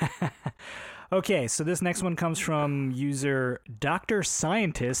mind. Okay, so this next one comes from user Dr.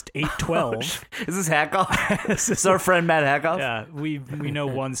 Scientist 812. Is this Hackoff? Is this our friend Matt Hackoff? Yeah, we know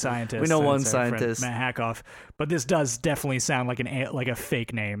one scientist. We know and one it's our friend scientist. Matt Hackoff, but this does definitely sound like a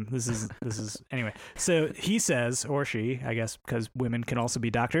fake name. This is anyway. So he says, or she, I guess, because women can also be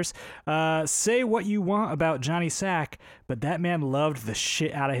doctors. Say what you want about Johnny Sack, but that man loved the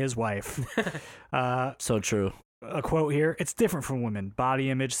shit out of his wife. So true. A quote here: "It's different from women. Body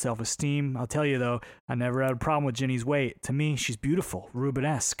image, self-esteem. I'll tell you though, I never had a problem with Ginny's weight. To me, she's beautiful,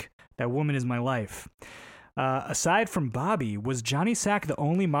 Rubenesque. That woman is my life." Aside from Bobby, was Johnny Sack the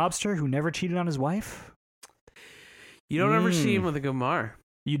only mobster who never cheated on his wife? You don't ever see him with a Gumar.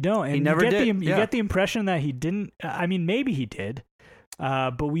 You don't. And He never you get did, You get the impression that he didn't. I mean, maybe he did,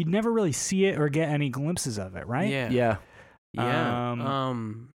 but we never really see it or get any glimpses of it, right? Yeah. Yeah.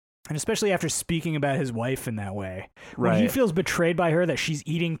 And especially after speaking about his wife in that way. When he Right. feels betrayed by her that she's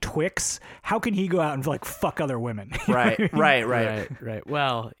eating Twix, how can he go out and like fuck other women? You know what I mean? Right.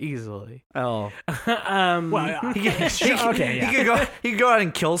 Well, easily. Oh. Well, He could go out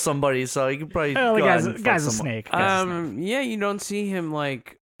and kill somebody, so he could probably well, the go out and fuck guy's a someone. snake. Guy's a snake. Yeah, you don't see him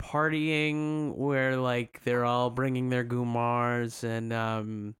like partying where like they're all bringing their Gumars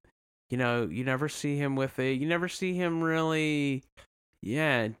and you know, you never see him you never see him really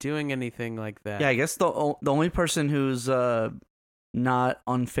doing anything like that. Yeah, I guess the only person who's not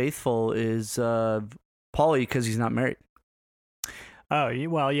unfaithful is Paulie because he's not married. Oh,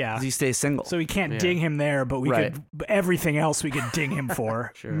 well, yeah. 'Cause he stays single. So we can't Yeah. ding him there, but we Right. could everything else we could ding him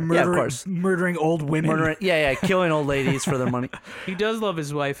for. Sure. Yeah, of course. Murdering old women. Killing old ladies for their money. He does love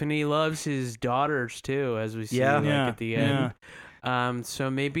his wife and he loves his daughters too, as we see Yeah. like, Yeah, at the end. So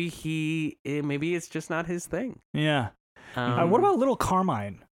maybe maybe it's just not his thing. Yeah. What about Little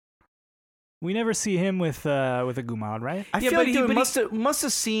Carmine? We never see him with a Gumad, right? I Yeah, feel but like he- dude but must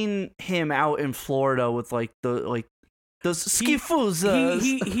have seen him out in Florida with like those skifus.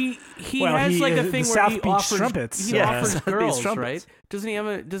 He Well, has he- like a the thing where South he Beach offers Strumpets, he offers South Beach girls, Strumpets. right? Doesn't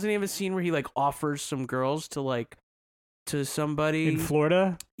he have a scene where he like offers some girls to somebody? In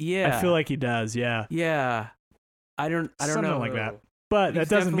Florida? Yeah. I feel like he does, yeah. Yeah. I don't Something know like that. But that He's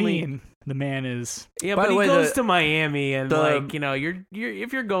doesn't definitely- mean the man is Yeah, By but the he way, goes the- to Miami and the- like, you know, you're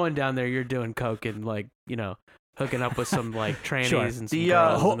if you're going down there, you're doing coke and like, you know, hooking up with some like trannies Sure. and some The,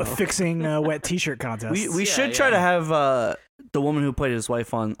 girls. Whole, and all. fixing wet T-shirt contest. We Yeah, should try yeah. to have the woman who played his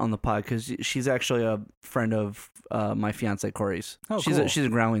wife on the pod because she's actually a friend of my fiance Corey's. Oh, she's cool. she's a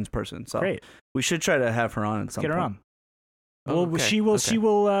Groundlings person, so Great. we should try to have her on at some Get her point. on. Oh, Well, okay, she will. okay. She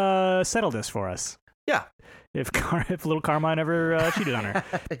will settle this for us. Yeah. If little Carmine ever cheated on her.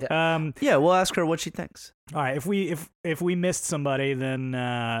 Yeah, we'll ask her what she thinks. All right. If we missed somebody, then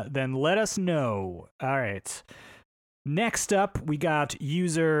let us know. All right. Next up, we got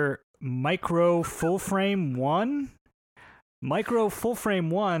user Micro Full Frame 1. Micro Full Frame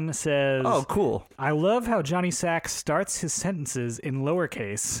 1 says, Oh, cool. I love how Johnny Sack starts his sentences in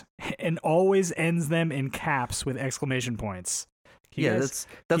lowercase and always ends them in caps with exclamation points. Can you Yeah, guys-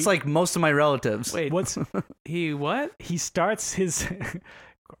 that's like most of my relatives. Wait, what's he what? he starts his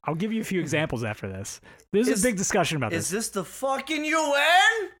I'll give you a few examples after this. There's Is- a big discussion about Is this. this the fucking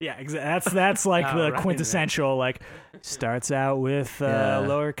UN? Yeah, that's like Oh, the right, quintessential like starts out with Yeah.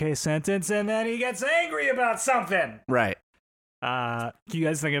 lowercase sentence and then he gets angry about something. Right. Can you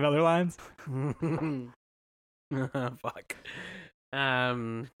guys think of other lines? Fuck.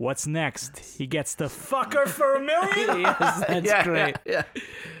 What's next? He gets the fucker for $1 million. Yes, that's Yeah, great. Yeah.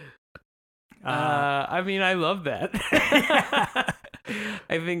 I mean, I love that.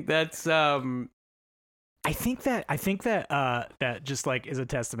 I think that's I think that that just like is a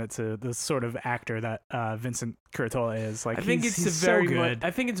testament to the sort of actor that Vincent Curatola is. Like, I think he's it's so good. I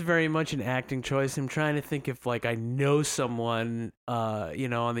think it's very much an acting choice. I'm trying to think if like I know someone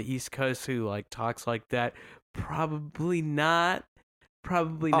on the East Coast who like talks like that. Probably not.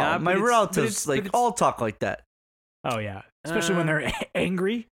 Probably Oh, not. my but relatives but all talk like that. Oh yeah, especially when they're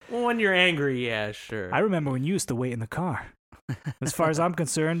angry. well, when you're angry, yeah, sure. I remember when you used to wait in the car. As far as I'm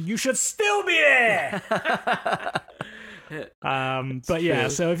concerned, you should still be there. But yeah, true.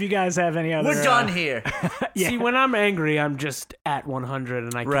 so if you guys have any other, We're done here. yeah. See, when I'm angry, I'm just at 100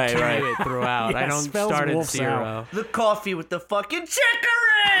 and I Right, continue right. it throughout. I Yeah, don't spells start at wolves 0. The coffee with the fucking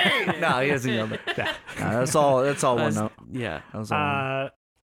chicory. No, he doesn't know that. No, that's all one note. Yeah. That was all one.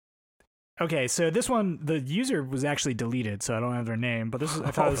 Okay, so this one, the user was actually deleted, so I don't have their name. But this is,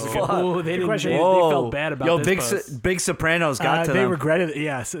 I thought this was a fuck. good. Oh, they, didn't, question. they, they Whoa. felt bad about Yo, this post. Big Sopranos got to They them. regretted,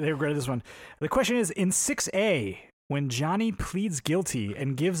 yes, they regretted this one. The question is, in 6A, when Johnny pleads guilty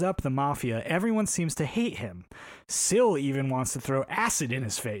and gives up the mafia, everyone seems to hate him. Syl even wants to throw acid in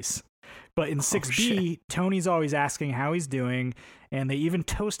his face. But in 6B, Tony's always asking how he's doing, and they even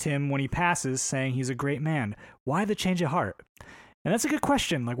toast him when he passes, saying he's a great man. Why the change of heart? And that's a good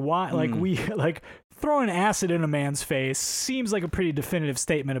question. Like, why? Like, we like throwing acid in a man's face seems like a pretty definitive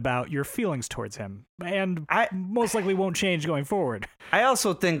statement about your feelings towards him, and I- most likely won't change going forward. I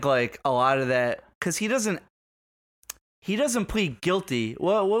also think like a lot of that because he doesn't plead guilty.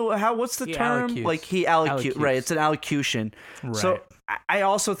 What's the He term? allocutes. Like he Allocutes. right? It's an allocution. Right. So I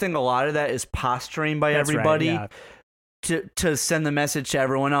also think a lot of that is posturing by That's right, everybody yeah. to send the message to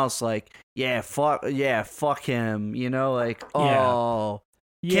everyone else. Like, fuck him. You know, like, oh,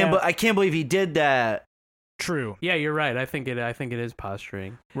 Yeah, I can't believe he did that. true. Yeah, you're right. I think it is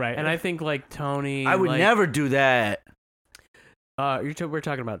posturing. Right. And I think like Tony I would like, never do that. we're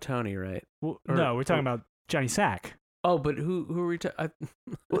talking about Tony, right? Well, or- no, we're talking about Johnny Sack. Oh, but who are we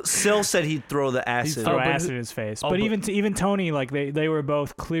Well, Syl said he'd throw the He'd acid. throw but acid who- in his face. oh, but but- even Tony, like they were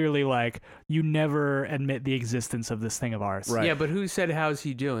both clearly like, you never admit the existence of this thing of ours. Right. Yeah, but who said how's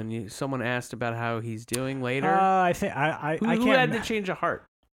he doing? Someone asked about how he's doing later. I think I who can't. had to change a heart?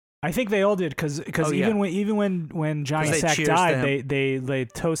 I think they all did because Oh, even yeah. when Johnny 'Cause they Sack cheers to died, him. they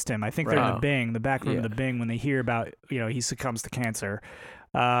toast him. I think they're in Right. the Bing, the back room Yeah. of the Bing, when they hear about he succumbs to cancer,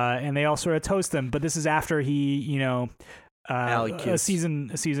 and they all sort of toast him. But this is after he a Allocutes.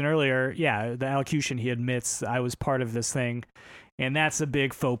 season earlier, the allocution, he admits I was part of this thing, and that's a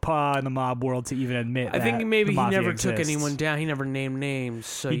big faux pas in the mob world to even admit. I think that maybe the he mafia never took exists. anyone down. He never named names.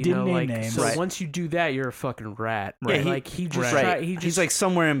 So He you didn't know, name like, names. so Right. once you do that, you're a fucking rat. Yeah, And, he- like he just Right. tried, He's like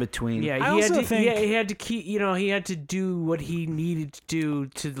somewhere in between. yeah, I he had also to think- he had to keep he had to do what he needed to do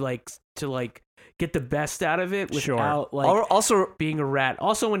to get the best out of it Sure. without like Also, being a rat.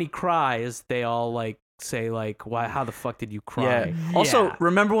 Also, when he cries, they all like say like, "Why? How the fuck did you cry?" yeah. Also, Yeah.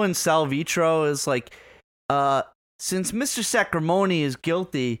 remember when Salvitro is like, since Mr. Sacramone is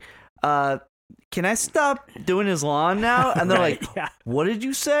guilty, can I stop doing his lawn now? And they're Right, like, yeah. what did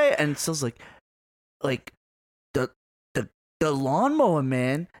you say? And Sil's like the lawnmower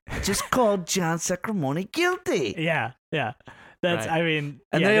man just called John Sacramone guilty. Yeah. That's. Right. I mean,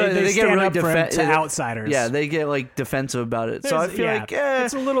 And yeah, they they get stand really up for him to defen- outsiders. Yeah, they get like defensive about it. So I There's- feel yeah, like,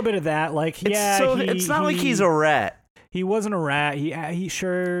 it's a little bit of that. Like, it's, yeah, so, it's not like he's a rat. he wasn't a rat. He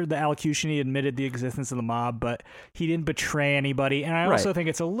sure, the allocution, he admitted the existence of the mob, but he didn't betray anybody. And I also think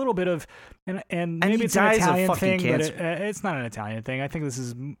it's a little bit of, and maybe it's an Italian thing, but it's not an Italian thing. I think this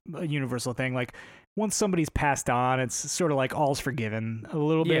is a universal thing. Like, once somebody's passed on, it's sort of like all's forgiven a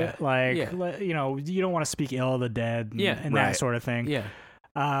little bit. Like, you know, you don't want to speak ill of the dead and that sort of thing. Yeah.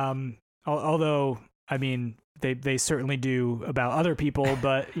 Although, I mean, they certainly do about other people,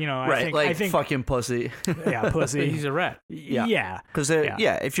 but, you know, I think fucking pussy. Yeah, pussy. He's a rat. Yeah. Because,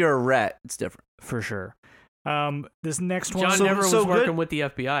 if you're a rat, it's different. For sure. This next one. John never was working with the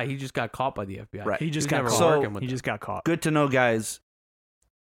FBI. He just got caught by the FBI. Right. He just got never caught. working with He them. just got caught. Good to know, guys.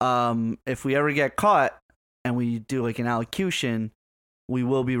 If we ever get caught and we do like an allocution, we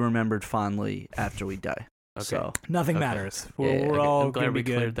will be remembered fondly after we die. Okay. So Nothing Okay. matters. Yeah, We're all I'm going glad to be we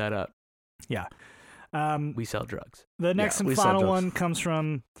cleared good. that up. Yeah. We sell drugs. The next and we sell final drugs. one comes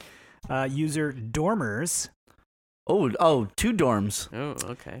from user Dormers. Oh, 2 dorms. Oh,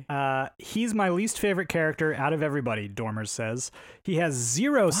 okay. He's my least favorite character out of everybody, Dormers says. He has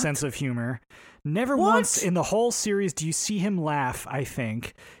zero sense of humor. Never once in the whole series do you see him laugh, I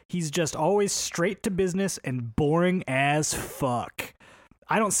think. He's just always straight to business and boring as fuck.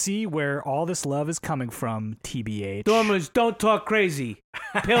 I don't see where all this love is coming from, TBH. Dormers, don't talk crazy.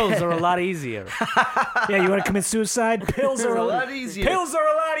 Pills are a lot easier. Yeah, you want to commit suicide? Pills are a lot easier. Pills are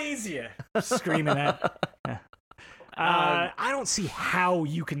a lot easier. Screaming that. Yeah. I don't see how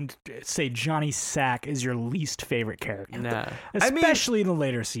you can say Johnny Sack is your least favorite character. Nah. Especially in the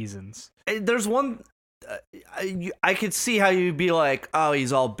later seasons. There's one. I could see how you'd be like, oh,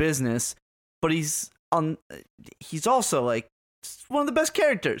 he's all business, but he's also like one of the best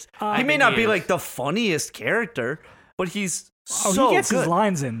characters. He may not be like the funniest character, but he's so he gets good. his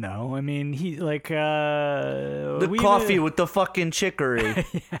lines in though. I mean, he like The coffee with the fucking chicory.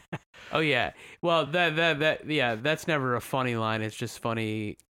 Oh yeah. Well, that's never a funny line. It's just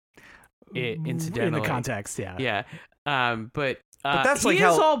funny, incidentally in the context. Yeah. Yeah. But that's he like is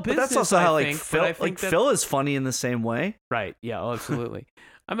how. all But business, that's also how I like think, Phil. but I think Phil is funny in the same way. Right. Yeah. Absolutely.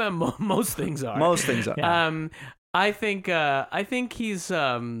 I mean, most things are. Most things are. I think he's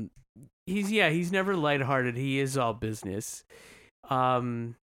never lighthearted. He is all business.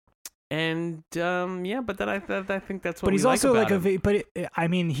 But then I think that's what. But he's we also like about him. I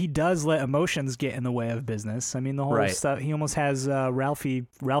mean, he does let emotions get in the way of business. I mean, the whole stuff. He almost has Ralphie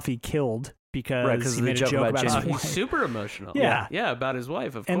killed because he of the made a joke joke about about his Jimmy. wife. He's super emotional. Yeah. Yeah, about his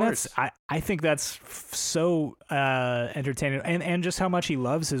wife, of And course. I think that's so entertaining, and just how much he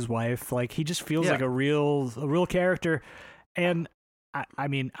loves his wife. Like, he just feels like a real character. And I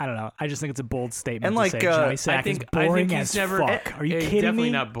mean, I don't know. I just think it's a bold statement And to like, say Johnny Sack is boring he's as fuck. Are you he's kidding definitely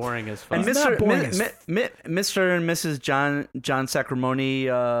me? not boring as fuck. And He's not boring as Mr. and Mrs. John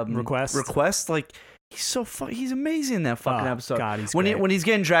Sacramone request, like he's so he's amazing in that fucking episode. God, he's when great. when he's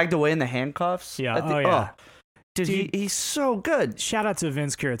getting dragged away in the handcuffs. Yeah. at the- Oh yeah. Dude, he's so good. Shout out to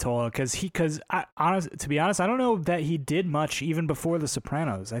Vince Curatola to be honest, I don't know that he did much even before The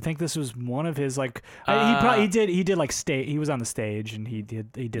Sopranos. I think this was one of his like he did like he was on the stage and he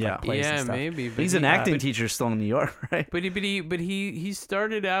did like plays and Yeah, stuff. maybe. But He's an acting teacher still in New York, right? But he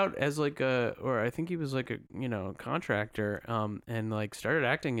started out as like I think he was like a contractor, and like started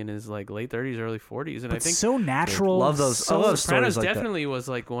acting in his like late 30s, early 40s, and But I think so natural. Love those. I love Sopranos stories like that. definitely was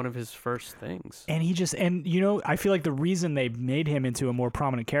like one of his first things. And I feel like the reason they made him into a more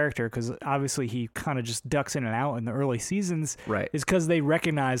prominent character, because obviously he kind of just ducks in and out in the early seasons, Right. is because they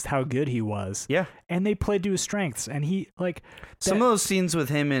recognized how good he was. Yeah. And they played to his strengths. And he like Some of those scenes with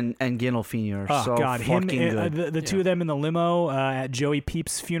him and Gandolfini are so him, fucking good. the two of them in the limo at Joey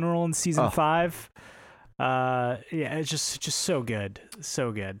Peep's funeral in season 5. It's just so good,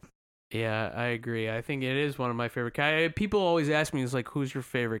 so good. Yeah, I agree. I think it is one of my favorite. People always ask me, "Is like, who's your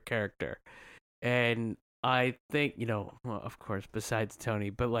favorite character?" And I think, well, of course, besides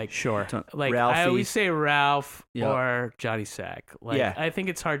Tony, but like, Sure. like Ralphie. I always say Ralph Yeah. or Johnny Sack. Like, Yeah. I think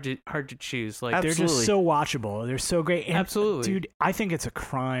it's hard to choose. Like, They're Absolutely. just so watchable. They're so great. And, Absolutely. Dude, I think it's a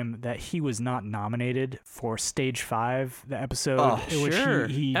crime that he was not nominated for Stage 5, the episode in which sure.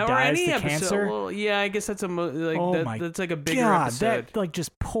 he or dies any to episode. cancer. Well, yeah, I guess that's that's like a bigger God, episode. that like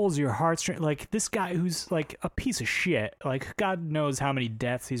just pulls your heartstring. Like this guy who's like a piece of shit. Like God knows how many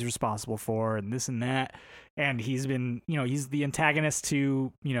deaths he's responsible for, and this and that. And he's been, he's the antagonist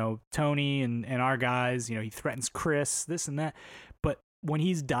to, Tony and our guys. He threatens Chris, this and that. But when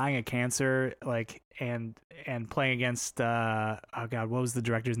he's dying of cancer, like and playing against, oh God, what was the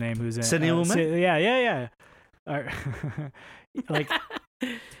director's name? Who's in Sidney Lumet? Yeah. Like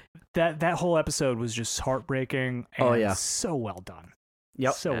that whole episode was just heartbreaking. And Oh, yeah. so well done.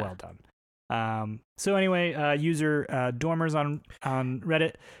 Yep. So well done. So anyway, user Dormers on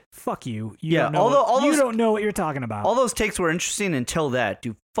Reddit, fuck you. You Yeah, don't know you don't know what you're talking about. All those takes were interesting until that.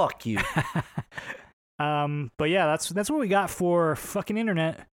 Dude, fuck you. But yeah, that's what we got for fucking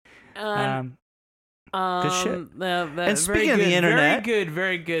internet. Good shit. And speaking of the internet-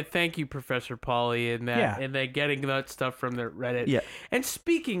 very good. Thank you, Professor Pauly, and that getting that stuff from the Reddit. Yeah. And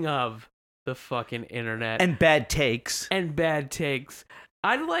speaking of the fucking internet And bad takes.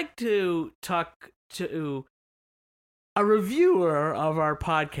 I'd like to talk to a reviewer of our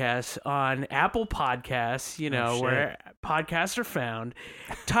podcast on Apple Podcasts, where podcasts are found.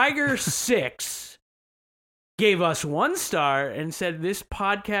 Tiger6 gave us 1 star and said this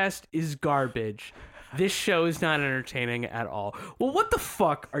podcast is garbage. This show is not entertaining at all. Well, what the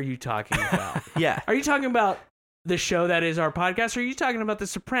fuck are you talking about? Yeah. Are you talking about the show that is our podcast, or are you talking about The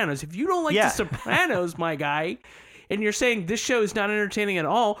Sopranos? If you don't like The Sopranos, my guy, and you're saying this show is not entertaining at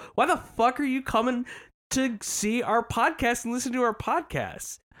all, why the fuck are you coming to see our podcast and listen to our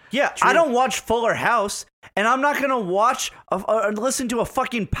podcast? Yeah, I don't watch Fuller House, and I'm not going to watch or listen to a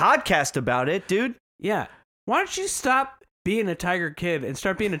fucking podcast about it, dude. Yeah. Why don't you stop being a Tiger Kid and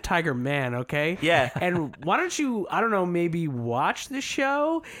start being a Tiger Man, okay? Yeah. And why don't you, I don't know, maybe watch the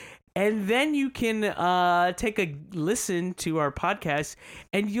show, and then you can take a listen to our podcast,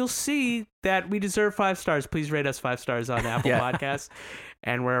 and you'll see that we deserve 5 stars. Please rate us 5 stars on Apple Podcasts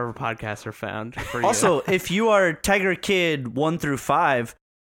and wherever podcasts are found for you. Also, if you are Tiger Kid 1 through 5,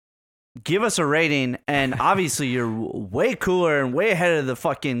 give us a rating, and obviously you're way cooler and way ahead of the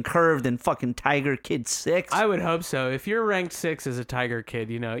fucking curve than fucking Tiger Kid 6. I would hope so. If you're ranked 6 as a Tiger Kid,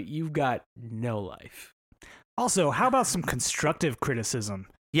 you've got no life. Also, how about some constructive criticism?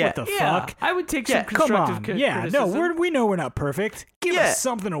 Yeah. What the fuck? I would take some constructive criticism. No, we know we're not perfect. Give us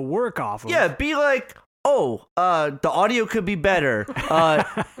something to work off of. Yeah, be like, the audio could be better.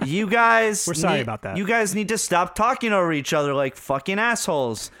 You guys... We're sorry about that. You guys need to stop talking over each other like fucking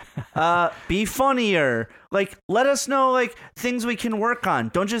assholes. Be funnier. Like, let us know, like, things we can work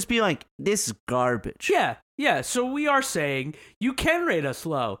on. Don't just be like, this is garbage. Yeah, so we are saying you can rate us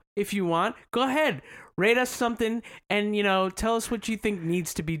low. If you want, go ahead. Rate us something and, tell us what you think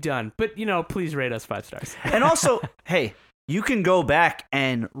needs to be done. But, please rate us 5 stars. And also, hey, you can go back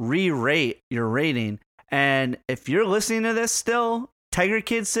and re-rate your rating. And if you're listening to this still, Tiger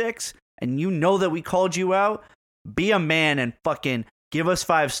Kid 6, and you know that we called you out, be a man and fucking give us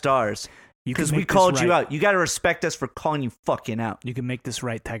 5 stars. Because we called you out. You got to respect us for calling you fucking out. You can make this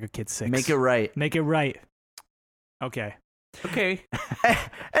right, Tiger Kid 6. Make it right. Make it right. Okay.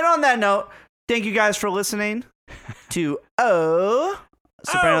 And on that note, thank you guys for listening to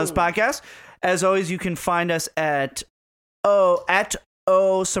Sopranos Podcast. As always, you can find us at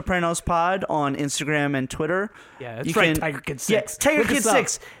Sopranos Pod on Instagram and Twitter. Yeah, that's right, Tiger Kid 6. Yeah, Tiger Kid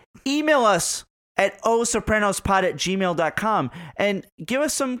 6. Email us at sopranospod@gmail.com and give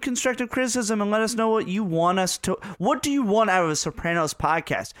us some constructive criticism and let us know what you want us to... What do you want out of a Sopranos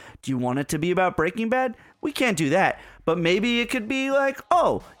podcast? Do you want it to be about Breaking Bad? We can't do that. But maybe it could be like,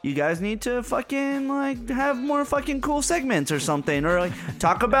 you guys need to fucking, like, have more fucking cool segments or something. Or, like,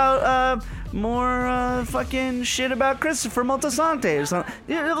 talk about more fucking shit about Christopher Moltisanti or something.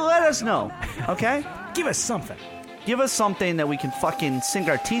 Let us know, okay? Give us something. Give us something that we can fucking sink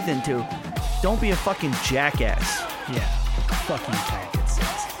our teeth into. Don't be a fucking jackass. Yeah. Fuck you, Tiger Kid 6.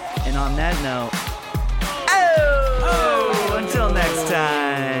 And on that note, until next time.